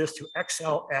change this to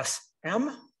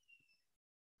XLSM.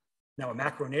 Now a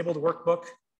macro enabled workbook.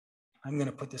 I'm going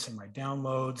to put this in my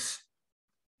downloads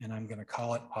and I'm going to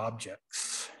call it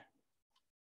objects.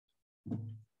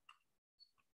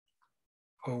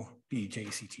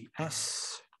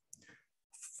 OBJCTS.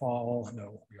 Fall,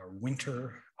 no, we are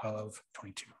winter of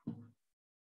 22.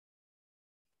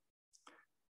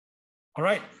 All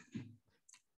right.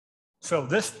 So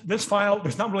this file,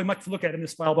 there's not really much to look at in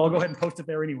this file, but I'll go ahead and post it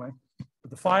there anyway.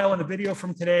 But the file and the video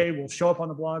from today will show up on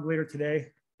the blog later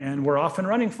today. And we're off and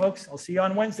running, folks. I'll see you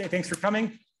on Wednesday. Thanks for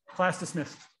coming. Class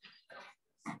dismissed.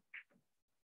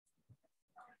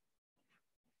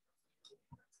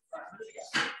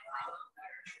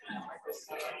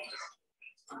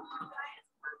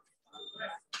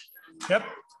 Yep.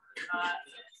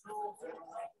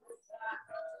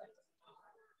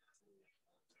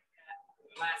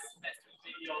 Last semester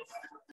videos.